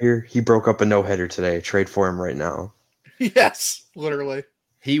guy right here? He broke up a no-hitter today. Trade for him right now. Yes, literally.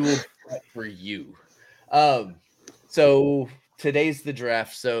 He will fight for you. So today's the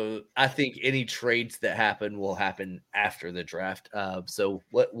draft. So I think any trades that happen will happen after the draft. So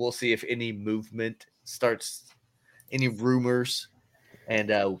we'll see if any movement starts, any rumors.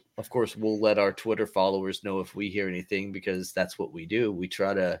 And of course, we'll let our Twitter followers know if we hear anything, because that's what we do. We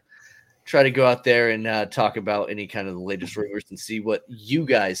try to go out there and talk about any kind of the latest rumors and see what you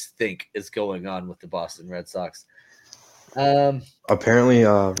guys think is going on with the Boston Red Sox. Apparently,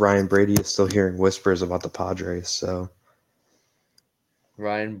 Ryan Brady is still hearing whispers about the Padres. So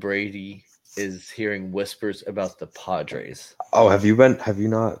Ryan Brady is hearing whispers about the Padres. Oh, did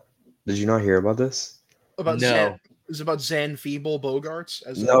you not hear about this? No. Is it about Zan Feeble Bogarts?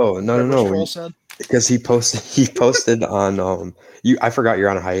 No. Said? Because he posted on I forgot you're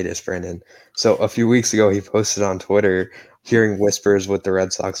on a hiatus, Brandon. So a few weeks ago he posted on Twitter hearing whispers with the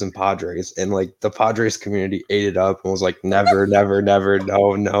Red Sox and Padres, and like the Padres community ate it up and was like, never, never, never,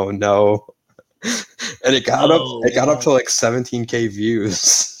 no. And it got up to like 17K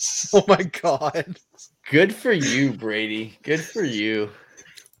views. Oh my god. Good for you, Brady. Good for you.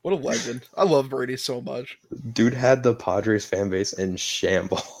 What a legend. I love Brady so much. Dude had the Padres fan base in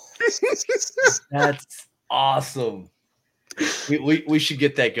shambles. That's awesome. We should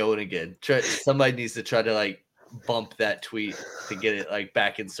get that going again. Somebody needs to try to like bump that tweet to get it like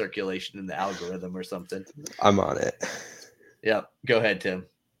back in circulation in the algorithm or something. I'm on it. Yeah, go ahead, Tim.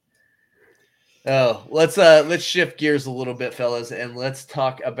 Oh, let's shift gears a little bit, fellas, and let's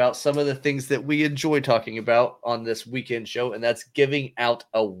talk about some of the things that we enjoy talking about on this weekend show, and that's giving out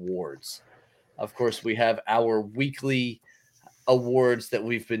awards. Of course, we have our weekly awards that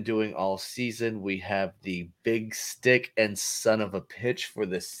we've been doing all season. We have the Big Stick and Son of a Pitch for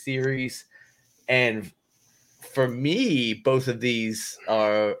the series, and for me, both of these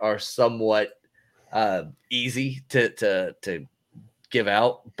are somewhat easy to give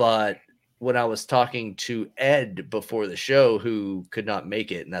out, but when I was talking to Ed before the show, who could not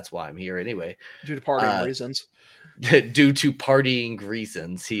make it, and that's why I'm here anyway. Due to partying reasons. Due to partying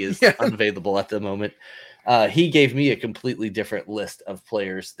reasons. He is unavailable at the moment. He gave me a completely different list of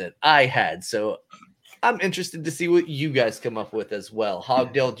players that I had. So I'm interested to see what you guys come up with as well.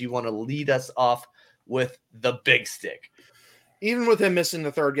 Hogdale, do you want to lead us off with the Big Stick? Even with him missing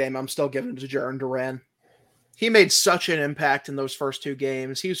the third game, I'm still giving it to Jarren Duran. He made such an impact in those first two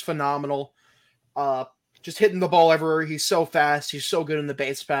games. He was phenomenal. Just hitting the ball everywhere. He's so fast. He's so good in the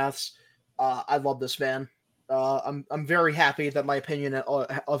base paths. I love this man. I'm very happy that my opinion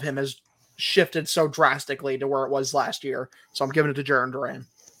of him has shifted so drastically to where it was last year. So I'm giving it to Jarren Duran.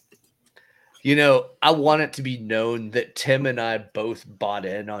 I want it to be known that Tim and I both bought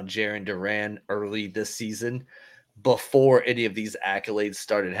in on Jarren Duran early this season. Before any of these accolades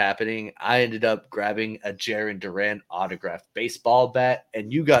started happening, I ended up grabbing a Jarren Duran autographed baseball bat,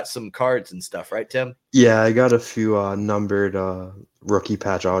 and you got some cards and stuff, right, Tim? Yeah, I got a few numbered rookie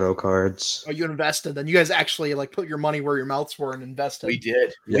patch auto cards. Oh, you invested? Then you guys actually put your money where your mouths were and invested. We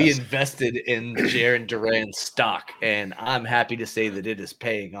did. Yes. We invested in Jarren Duran stock, and I'm happy to say that it is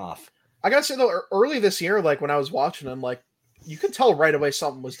paying off. I gotta say though, early this year, when I was watching him, you could tell right away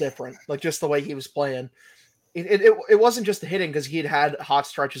something was different. Just the way he was playing. It wasn't just the hitting, because he had hot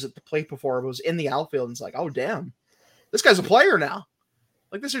stretches at the plate before. It was in the outfield, and it's like, oh damn, this guy's a player now.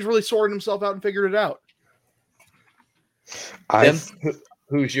 This is really sorting himself out and figured it out.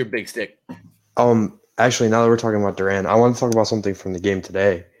 Who's your Big Stick? Actually, now that we're talking about Duran, I want to talk about something from the game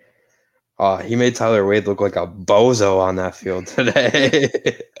today. He made Tyler Wade look like a bozo on that field today.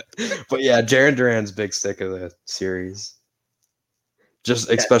 But yeah, Jarren Duran's Big Stick of the series.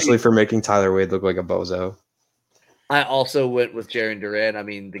 Especially for making Tyler Wade look like a bozo. I also went with Jarren Duran. I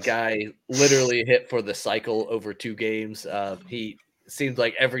mean, the guy literally hit for the cycle over 2 games. He seems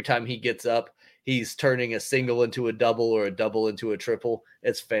like every time he gets up, he's turning a single into a double or a double into a triple.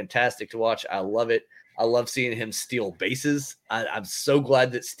 It's fantastic to watch. I love it. I love seeing him steal bases. I'm so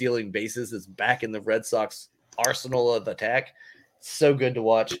glad that stealing bases is back in the Red Sox arsenal of attack. So good to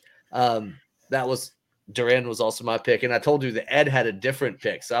watch. Duran was also my pick. And I told you that Ed had a different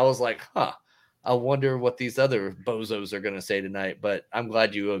pick. So I was like, I wonder what these other bozos are going to say tonight, but I'm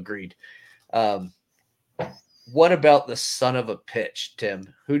glad you agreed. What about the son of a pitch,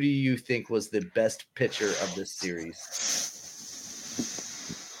 Tim? Who do you think was the best pitcher of this series?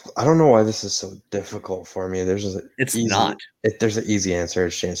 I don't know why this is so difficult for me. There's an easy answer.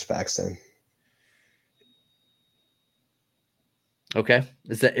 It's James Paxton. Okay.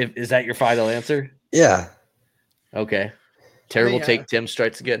 Is that your final answer? Yeah. Okay. Terrible take. Tim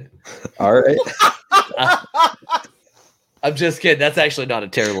strikes again. All right. I'm just kidding. That's actually not a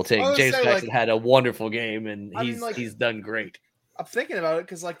terrible take. James Paxton had a wonderful game, and he's done great. I'm thinking about it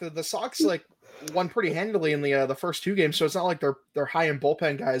because the Sox won pretty handily in the first two games, so it's not like their high end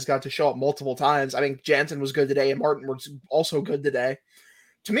bullpen guys got to show up multiple times. I think Jansen was good today, and Martin was also good today.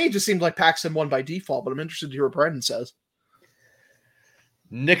 To me, it just seemed like Paxton won by default, but I'm interested to hear what Brandon says.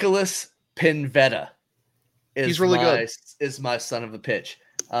 Nicholas Pinvetta he's really good. Is my son of a pitch.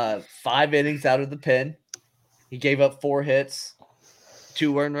 5 innings out of the pen. He gave up 4 hits,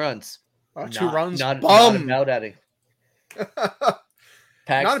 2 earned runs. 2 runs? Not a bad outing. Not a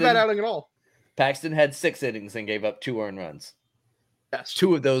bad outing at all. Paxton had 6 innings and gave up 2 earned runs. Yes.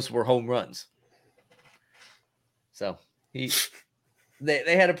 2 of those were home runs. So they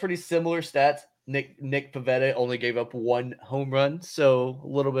had a pretty similar stats. Nick Pivetta only gave up 1 home run, so a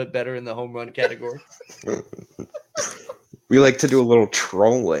little bit better in the home run category. We like to do a little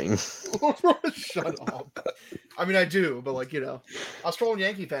trolling. Shut up. I mean, I do, but I was trolling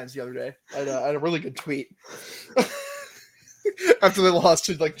Yankee fans the other day. I had a really good tweet after they lost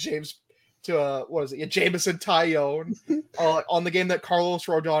to Jameson Taillon on the game that Carlos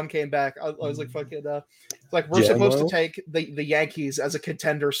Rodon came back. I was like, fucking, we're supposed to take the Yankees as a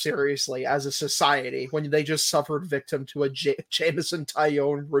contender seriously as a society when they just suffered victim to a Jameson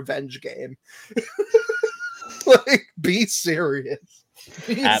Taillon revenge game. Be serious.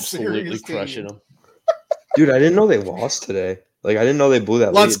 Absolutely crushing them. Dude, I didn't know they lost today. I didn't know they blew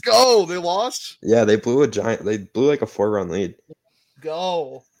that lead. Let's go. They lost? Yeah, they blew a 4-run lead.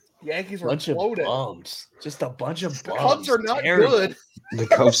 Go. The Yankees were bunch floated. Of bums. Just a bunch of bums. The Cubs are not good. The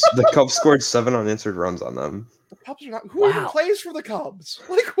Cubs scored 7 unanswered runs on them. The Cubs are not. Who even plays for the Cubs?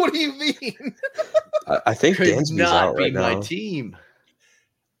 What do you mean? I think Dansby's out right now. My team.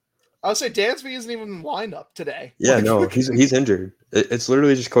 I would say Dansby isn't even in the lineup today. Yeah, no, he's injured. It's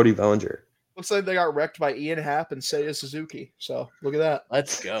literally just Cody Bellinger. Looks like they got wrecked by Ian Happ and Seiya Suzuki. So look at that.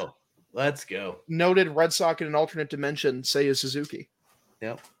 Let's go. Noted Red Sox in an alternate dimension, Seiya Suzuki.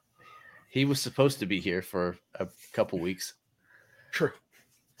 Yep. He was supposed to be here for a couple weeks. True.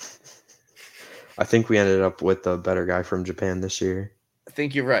 I think we ended up with a better guy from Japan this year. I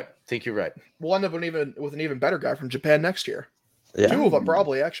think you're right. We'll end up with an even better guy from Japan next year. Yeah. 2 of them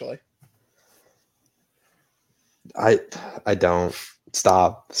probably, actually. I don't.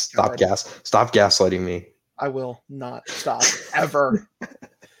 Stop gaslighting me. I will not stop ever.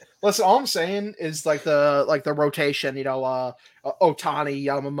 Listen, all I'm saying is the rotation, Otani,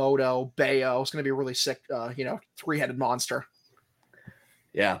 Yamamoto, Bayo. It's going to be a really sick, 3-headed monster.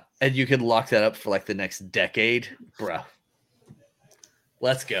 Yeah, and you can lock that up for the next decade, bruh.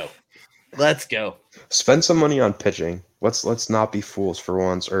 Let's go. Spend some money on pitching. Let's not be fools for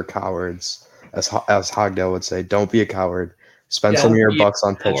once or cowards, as Hogdale would say. Don't be a coward. Spend some of your bucks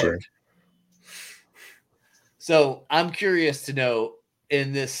on pitching. So I'm curious to know,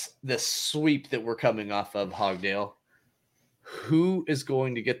 in this sweep that we're coming off of, Hogdale, who is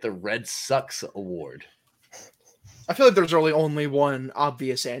going to get the Red Sox award? I feel like there's really only one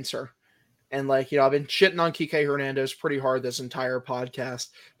obvious answer. And I've been shitting on Kike Hernandez pretty hard this entire podcast,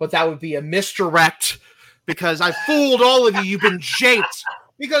 but that would be a misdirect because I fooled all of you. You've been japed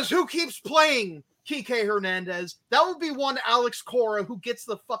because who keeps playing Kike Hernandez? That would be one Alex Cora who gets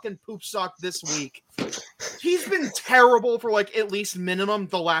the fucking poop sock this week. He's been terrible for at least minimum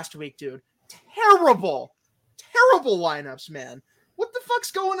the last week, dude. Terrible lineups, man. What the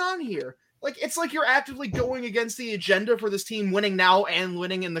fuck's going on here? It's like you're actively going against the agenda for this team winning now and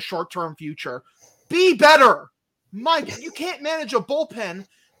winning in the short-term future. Be better. Mike, you can't manage a bullpen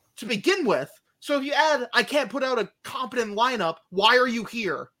to begin with. So if you add, I can't put out a competent lineup, why are you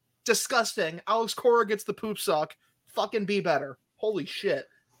here? Disgusting. Alex Cora gets the poop sock. Fucking be better. Holy shit.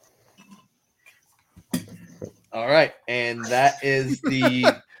 All right. And that is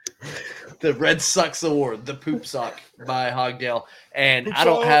the Red Sox award, the poop sock by Hogdale. And I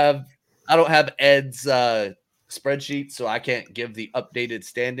don't have Ed's spreadsheet, so I can't give the updated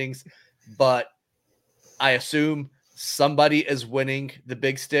standings, but I assume somebody is winning the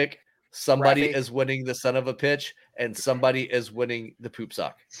big stick, somebody is winning the son of a pitch, and somebody is winning the poop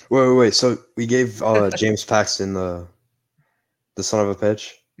sock. Wait. So we gave James Paxton the son of a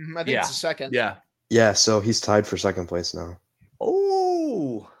pitch. I think it's the second. Yeah. So he's tied for second place now.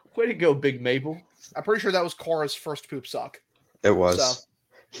 Oh, way to go, Big Maple. I'm pretty sure that was Cora's first poop sock. It was. So.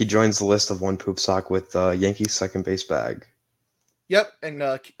 He joins the list of one poop sock with Yankees second base bag. Yep, and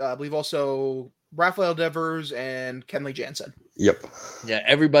I believe also Rafael Devers and Kenley Jansen. Yep. Yeah,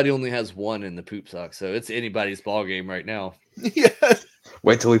 everybody only has one in the poop sock, so it's anybody's ball game right now. Yeah.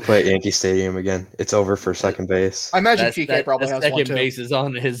 Wait till we play at Yankee Stadium again. It's over for second base. I imagine PK probably has one too. Second base is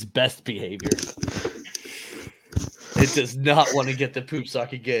on his best behavior. It does not want to get the poop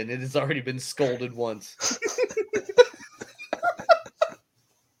sock again. It has already been scolded once.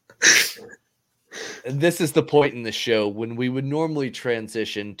 And this is the point in the show when we would normally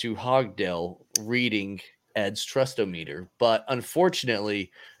transition to Hogdale reading Ed's Trustometer, but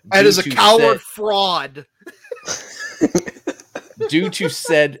unfortunately, Ed is a coward fraud. Due to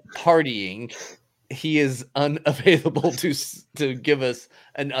said partying, he is unavailable to give us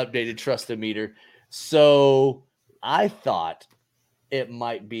an updated Trustometer. So I thought it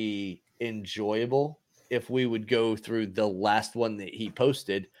might be enjoyable if we would go through the last one that he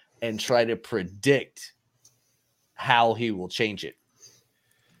posted and try to predict how he will change it.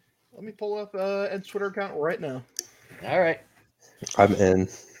 Let me pull up Ed's Twitter account right now. All right. I'm in.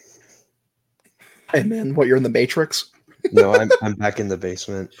 Hey, man, what, you're in the Matrix? No, I'm back in the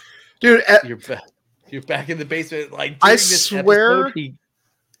basement. Dude, you're back in the basement. Like, I swear... Episode,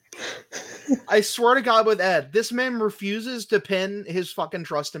 I swear to God with Ed, this man refuses to pin his fucking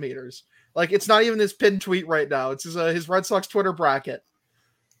Trustometers. Like, it's not even his pinned tweet right now. It's his Red Sox Twitter bracket.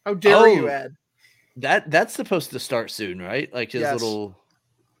 How dare you, Ed? That's supposed to start soon, right? Like his little.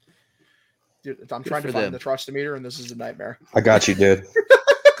 Dude, I'm trying to find the Trustometer, and this is a nightmare. I got you, dude.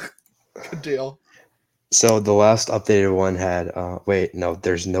 Good deal. So the last updated one had. Wait, no,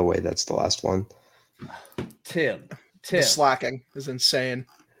 there's no way that's the last one. Tim. The slacking is insane.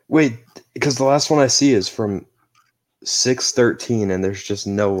 Wait, because the last one I see is from 6/13, and there's just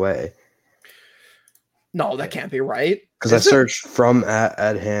no way. No, that can't be right. Because I searched from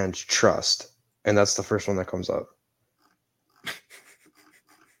at hand trust, and that's the first one that comes up.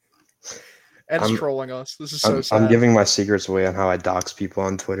 Ed's trolling us. This is so sad. I'm giving my secrets away on how I dox people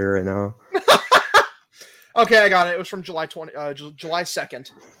on Twitter right now. Okay, I got it. It was from July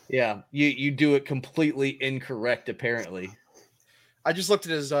 2nd. Yeah, you do it completely incorrect, apparently. I just looked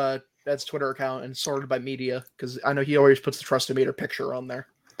at his Ed's Twitter account and sorted by media because I know he always puts the Trustometer picture on there.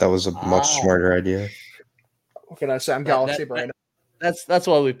 That was a much smarter idea. What can I say? I'm Galaxy Brain. That's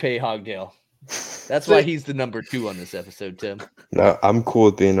why we pay Hogdale. That's why he's the number 2 on this episode, Tim. No, I'm cool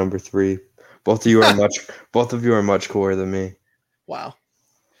with being number 3. Both of you are much cooler than me. Wow.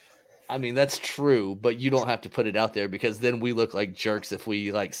 I mean, that's true, but you don't have to put it out there because then we look like jerks if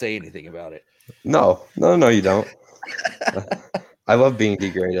we say anything about it. No, you don't. I love being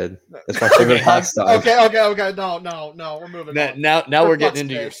degraded. It's my favorite pastime. Okay. No. We're moving on. Now we're getting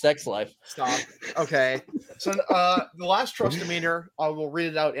into your sex life. Stop. Okay. So the last Trustometer, I will read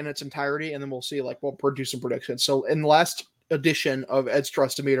it out in its entirety, and then we'll see. We'll produce some predictions. So in the last edition of Ed's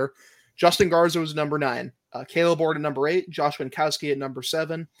Trustometer, Justin Garza was number 9, Caleb Ward at number 8, Josh Winkowski at number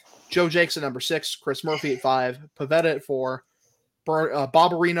 7, Joe Jakes at number 6, Chris Murphy at 5, Pavetta at 4,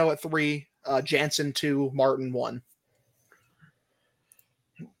 Bob Areno at 3, Jansen 2, Martin 1.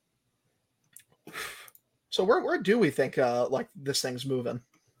 So where do we think this thing's moving?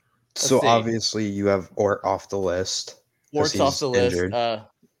 So obviously you have Ort off the list. Ort's off the injured. list.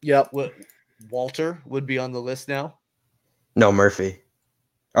 Yep. Walter would be on the list now. No, Murphy.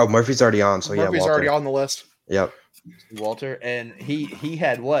 Oh, Murphy's already on. So Murphy's already on the list. Yep. Walter, and he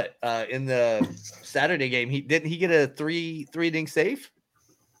had what in the Saturday game? He get a three inning save.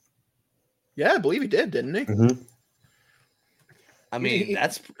 Yeah, I believe he did, didn't he? Mm-hmm. I mean,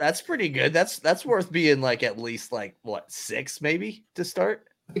 that's pretty good. That's worth being at least 6 maybe to start.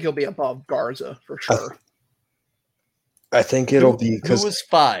 I think he'll be above Garza for sure. I think it'll be because who was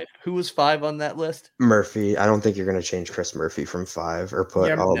 5? Who was 5 on that list? Murphy. I don't think you're going to change Chris Murphy from 5 or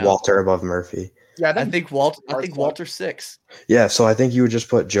put no. Walter above Murphy. Yeah, I think Walter's 6. Yeah, so I think you would just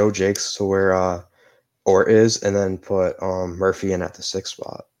put Joe Jakes to where Ort is, and then put Murphy in at the 6th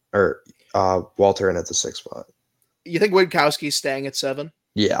spot, or Walter in at the 6th spot. You think Winkowski's staying at 7?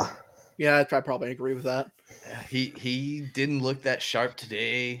 Yeah. Yeah, I probably agree with that. He didn't look that sharp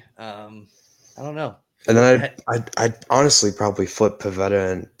today. I don't know. And then I'd honestly probably flip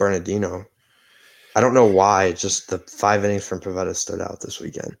Pavetta and Bernardino. I don't know why. Just the 5 innings from Pavetta stood out this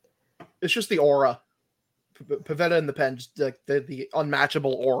weekend. It's just the aura. Pavetta in the pen, just the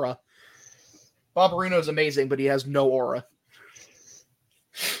unmatchable aura. Barberino is amazing, but he has no aura.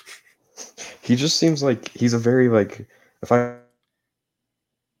 He just seems like he's a very like if I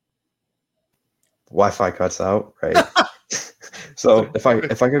Wi-Fi cuts out, right? So if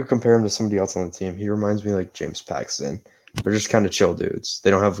I could compare him to somebody else on the team, he reminds me like James Paxton. They're just kind of chill dudes. They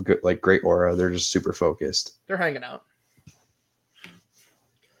don't have a good great aura. They're just super focused. They're hanging out.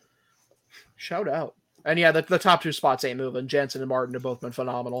 Shout out. And yeah, the top 2 spots ain't moving. Jansen and Martin have both been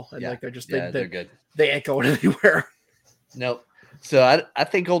phenomenal. And like they're good. They ain't going anywhere. Nope. So I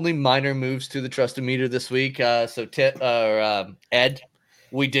think only minor moves to the Trust-O-Meter this week. So Ed,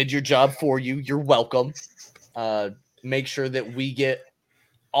 we did your job for you. You're welcome. Make sure that we get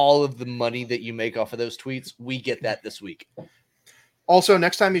all of the money that you make off of those tweets. We get that this week. Also,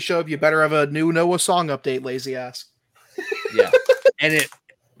 next time you show up, you better have a new Noah song update, lazy ass. Yeah.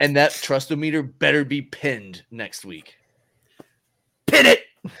 And that Trust-O-Meter better be pinned next week. Pin it!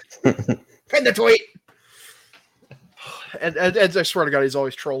 Pin the tweet! And I swear to God, he's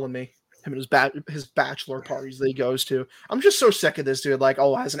always trolling me. Him and his bachelor parties that he goes to. I'm just so sick of this dude. Like,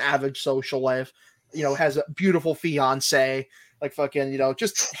 has an average social life. Has a beautiful fiance. Like, fucking,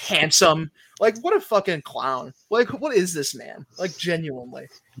 just handsome. Like, what a fucking clown. Like, what is this man? Like, genuinely.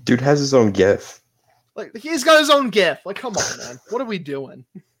 Dude has his own GIF. Like, he's got his own GIF. Like, come on, man. What are we doing?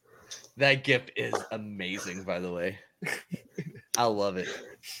 That GIF is amazing, by the way. I love it.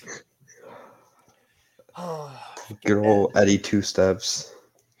 Good old Eddie Two Steps.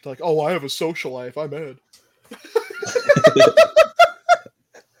 Like, I have a social life. I'm Ed.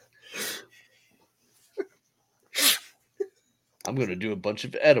 I'm going to do a bunch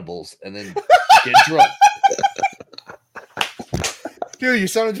of edibles and then get drunk. Dude, you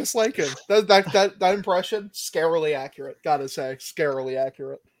sounded just like him. That impression, scarily accurate. Gotta say, scarily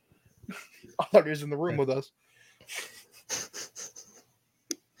accurate. I thought he was in the room with us.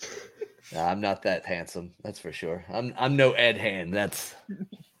 No, I'm not that handsome. That's for sure. I'm no Ed Hand.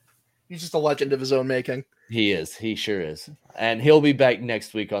 He's just a legend of his own making. He is. He sure is. And he'll be back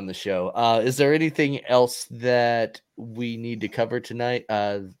next week on the show. Is there anything else that we need to cover tonight?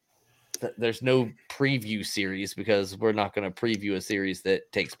 There's no preview series because we're not going to preview a series that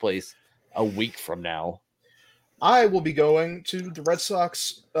takes place a week from now. I will be going to the Red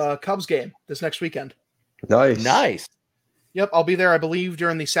Sox Cubs game this next weekend. Nice. Yep, I'll be there, I believe,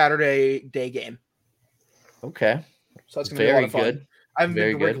 during the Saturday day game. Okay. So that's going to be a lot of fun. Good. I haven't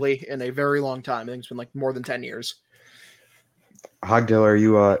been to Wrigley in a very long time. I think it's been like more than 10 years. Hogdale, are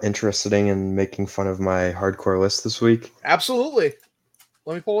you interested in making fun of my hardcore list this week? Absolutely.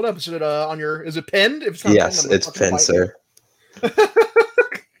 Let me pull it up. Is it on your? Is it pinned? If it's not yes, pinned, it's pinned, sir.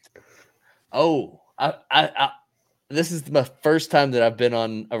 This is my first time that I've been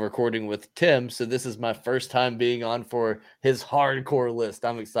on a recording with Tim, so this is my first time being on for his hardcore list.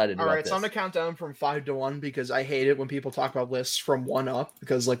 I'm excited about this. All right, so I'm going to count down from 5 to 1 because I hate it when people talk about lists from 1 up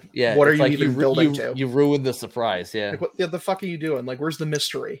because, what are you even building to? You ruined the surprise, yeah. What the fuck are you doing? Where's the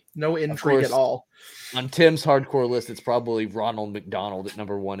mystery? No intrigue at all. On Tim's hardcore list, it's probably Ronald McDonald at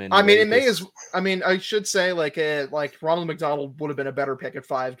number 1. Anyway, I should say, Ronald McDonald would have been a better pick at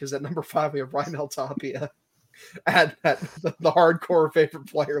 5 because at number 5 we have Raimel Tapia. At the hardcore favorite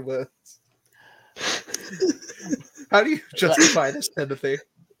player list. How do you justify this, Timothy?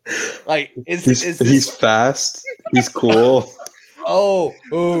 He's fast. He's cool.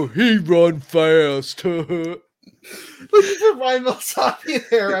 He run fast. Look at Raimel Tapia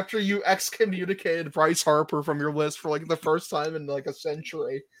there after you excommunicated Bryce Harper from your list for the first time in a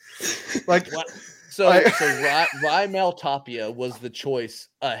century. Raimel Tapia was the choice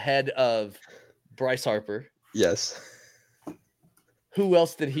ahead of Bryce Harper. Yes. Who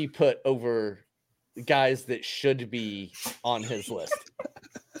else did he put over guys that should be on his list?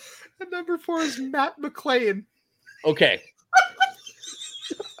 And number 4 is Matt McClain. Okay.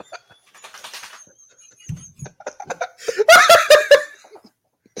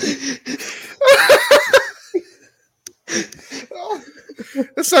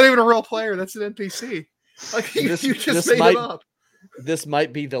 That's not even a real player. That's an NPC. You just made him up. This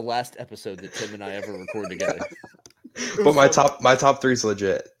might be the last episode that Tim and I ever record together. But my top 3 is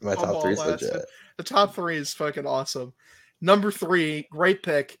legit. The top 3 is fucking awesome. Number 3, great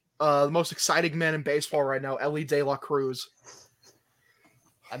pick. The most exciting man in baseball right now, Elly De La Cruz.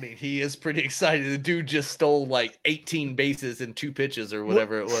 I mean, he is pretty excited. The dude just stole 18 bases in 2 pitches or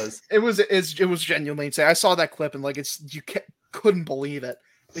whatever it was. It was genuinely insane. I saw that clip and couldn't believe it.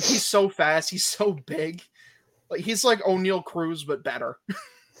 He's so fast. He's so big. He's like O'Neal Cruz, but better.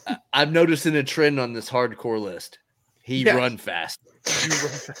 I'm noticing a trend on this hardcore list. He run fast.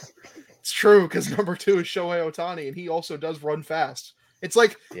 It's true, because number 2 is Shohei Ohtani, and he also does run fast. It's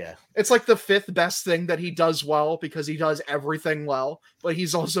like Yeah. It's like the fifth best thing that he does well because he does everything well, but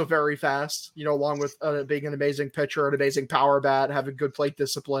he's also very fast, along with being an amazing pitcher, an amazing power bat, having good plate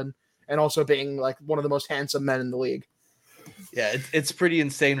discipline, and also being like one of the most handsome men in the league. Yeah, it's pretty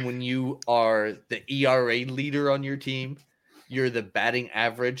insane when you are the ERA leader on your team, you're the batting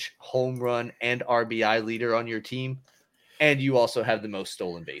average, home run, and RBI leader on your team, and you also have the most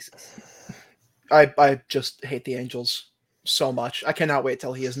stolen bases. I just hate the Angels so much. I cannot wait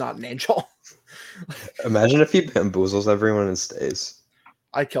till he is not an Angel. Imagine if he bamboozles everyone and stays.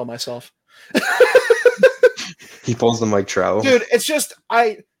 I'd kill myself. He pulls the Mike Trout. Dude, it's just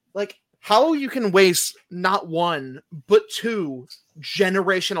how you can waste not one but two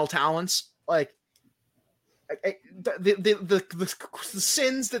generational talents. Like the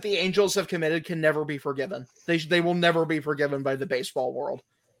sins that the Angels have committed can never be forgiven. They will never be forgiven by the baseball world.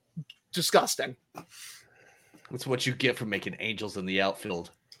 Disgusting. That's what you get for making Angels in the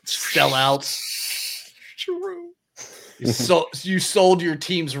outfield. Sellouts. True. You sold your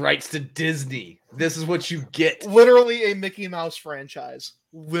team's rights to Disney. This is what you get. Literally a Mickey Mouse franchise.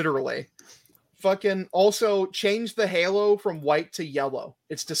 Literally. Fucking also change the halo from white to yellow.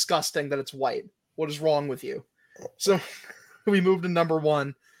 It's disgusting that it's white. What is wrong with you? So we moved to number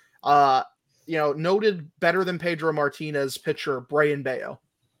 1. Noted better than Pedro Martinez pitcher Brayan Bello.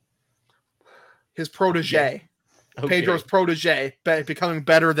 His protege. Okay. Pedro's protege becoming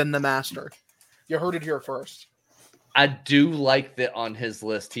better than the master. You heard it here first. I do like that on his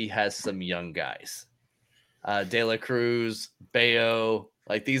list he has some young guys. De La Cruz, Bello,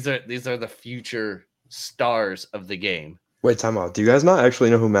 like these are the future stars of the game. Wait, time out. Do you guys not actually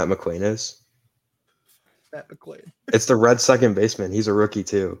know who Matt McLain is? Matt McLain. It's the Red second baseman. He's a rookie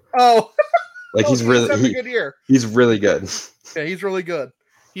too. Oh, like he's really having a good year. He's really good. Yeah, he's really good.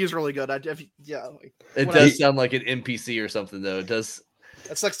 He's really good. It does sound like an NPC or something, though. It does.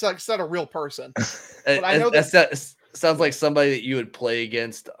 It's not a real person. But I know that sounds like somebody that you would play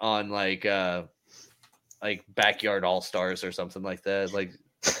against on like Backyard All Stars or something like that. Like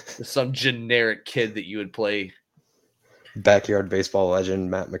some generic kid that you would play. Backyard baseball legend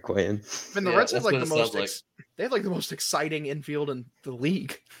Matt McLain. I mean, the Reds have like the most. They have like the most exciting infield in the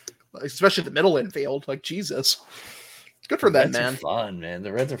league, especially the middle infield. Like Jesus. Good for them, man. Reds are fun, man.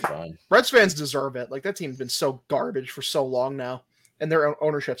 The Reds are fun. Reds fans deserve it. Like that team's been so garbage for so long now, and their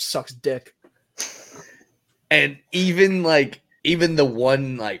ownership sucks dick. And even the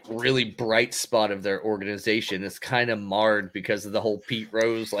one like really bright spot of their organization is kind of marred because of the whole Pete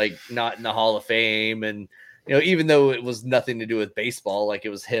Rose like not in the Hall of Fame, and even though it was nothing to do with baseball, like it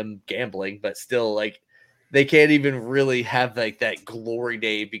was him gambling, but still like they can't even really have like that glory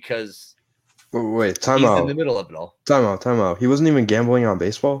day because. Wait, time out. In the middle of it all. Time out. He wasn't even gambling on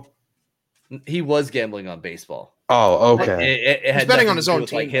baseball? He was gambling on baseball. Oh, okay. It had betting on his own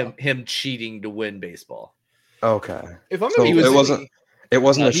team. Like him cheating to win baseball. Okay. If I'm so it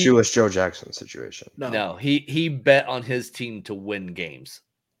wasn't a shoeless Joe Jackson situation. No, he bet on his team to win games.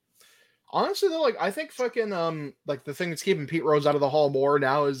 Honestly though, like I think fucking like the thing that's keeping Pete Rose out of the Hall more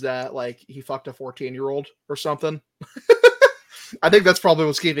now is that like he fucked a 14-year-old or something. I think that's probably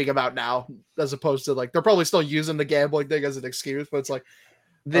what's keeping him out now, as opposed to like they're probably still using the gambling thing as an excuse, but it's like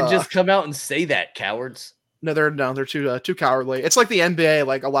then just come out and say that, cowards. No, they're too cowardly. It's like the NBA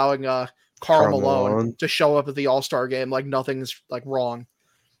like allowing Karl Malone to show up at the All-Star game like nothing's like wrong.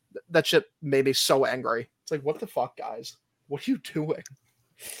 That shit made me so angry. It's like, what the fuck, guys? What are you doing?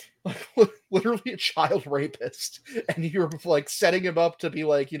 Like literally a child rapist, and you're like setting him up to be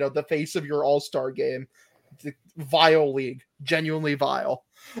like the face of your All-Star game. The vile league, genuinely vile.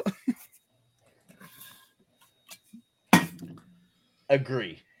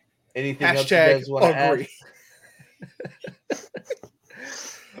 Agree. Anything else you Hashtag guys want to add?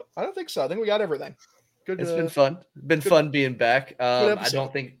 I don't think so. I think we got everything. Good. It's been fun. Been fun being back. I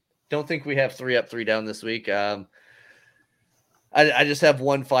don't think we have 3 up, 3 down this week. I just have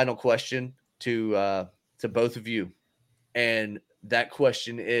one final question to both of you, and that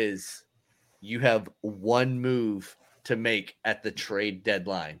question is: you have one move to make at the trade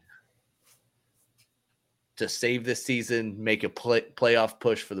deadline to save this season, make a playoff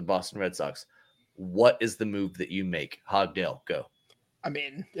push for the Boston Red Sox. What is the move that you make? Hogdale, go. I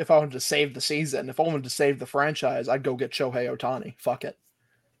mean, if I wanted to save the season, if I wanted to save the franchise, I'd go get Shohei Ohtani. Fuck it.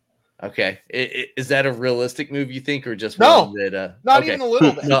 Okay. Is that a realistic move, you think, or just no, one that not even a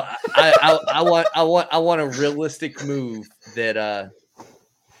little bit? No, I want a realistic move that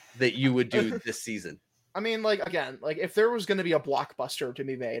you would do this season. I mean, like, again, like if there was going to be a blockbuster to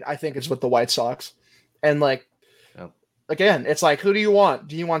be made, I think it's with the White Sox. And like, again, it's like, who do you want?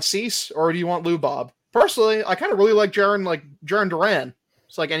 Do you want Cease or do you want Lou Bob? personally, I kind of really like Jaren Duran.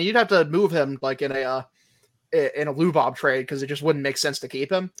 It's like, and you'd have to move him like in a Lubob trade because it just wouldn't make sense to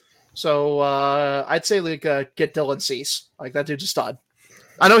keep him. So I'd say get Dylan Cease. Like that dude's a stud.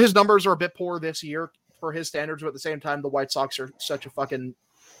 I know his numbers are a bit poor this year for his standards, but at the same time, the White Sox are such a fucking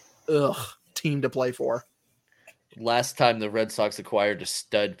team to play for. Last time the Red Sox acquired a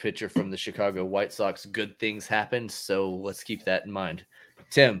stud pitcher from the Chicago White Sox, good things happened. So let's keep that in mind.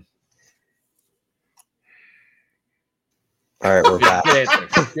 Tim. All right, we're back. Good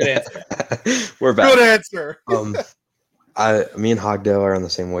answer. Good answer. We're back. Good answer. Me and Hogdale are on the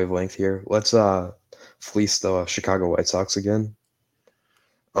same wavelength here. Let's fleece the Chicago White Sox again.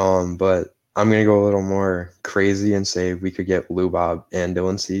 But I'm gonna go a little more crazy and say we could get Lubob and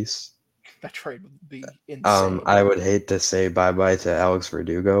Dylan Cease. That trade would be insane. I would hate to say bye-bye to Alex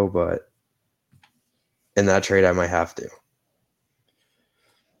Verdugo, but in that trade, I might have to.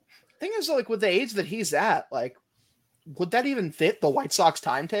 Thing is, like, with the age that he's at, like, would that even fit the White Sox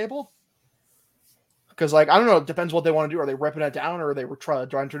timetable? Because, like, I don't know. It depends what they want to do. Are they ripping it down, or are they trying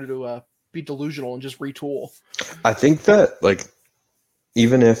to be delusional and just retool? I think that, like,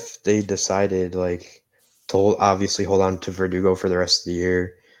 even if they decided, like, to obviously hold on to Verdugo for the rest of the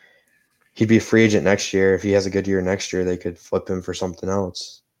year, he'd be a free agent next year. If he has a good year next year, they could flip him for something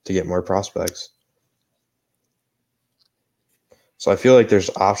else to get more prospects. So I feel like there's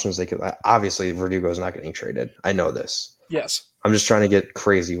options they could. Obviously, Verdugo is not getting traded. I know this. Yes. I'm just trying to get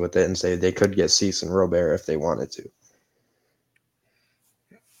crazy with it and say they could get Cease and Robert if they wanted to.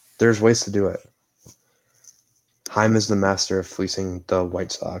 There's ways to do it. Heim is the master of fleecing the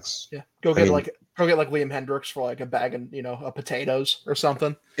White Sox. Yeah. Go get Liam Hendricks for like a bag of potatoes or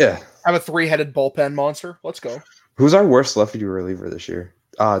something. Yeah. Have a 3-headed bullpen monster. Let's go. Who's our worst lefty reliever this year?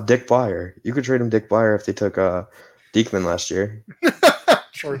 Dick Byer. You could trade him Dick Byer if they took Diekman last year.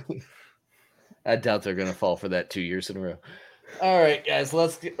 Sure. I doubt they're going to fall for that 2 years in a row. All right, guys,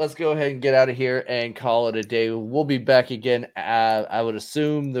 let's go ahead and get out of here and call it a day. We'll be back again. I would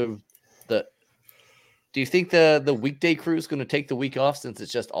assume the. Do you think the weekday crew is going to take the week off since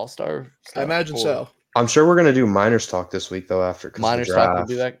it's just All-Star stuff? I imagine so. I'm sure we're going to do Miners Talk this week, though, after Miners Talk will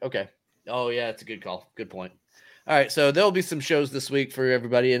be back? Okay. Oh, yeah, it's a good call. Good point. All right, so there'll be some shows this week for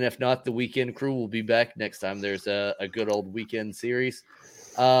everybody, and if not, the weekend crew will be back next time. There's a good old weekend series.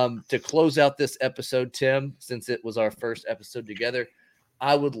 To close out this episode, Tim, since it was our first episode together,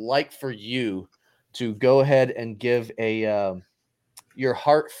 I would like for you to go ahead and give your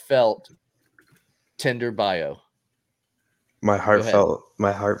heartfelt Tinder bio. My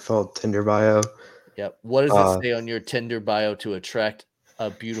heartfelt Tinder bio. Yep. What does it say on your Tinder bio to attract a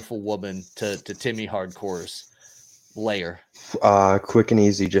beautiful woman to Timmy Hardcore's lair? Quick and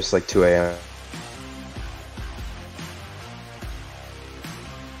easy, just like 2 a.m.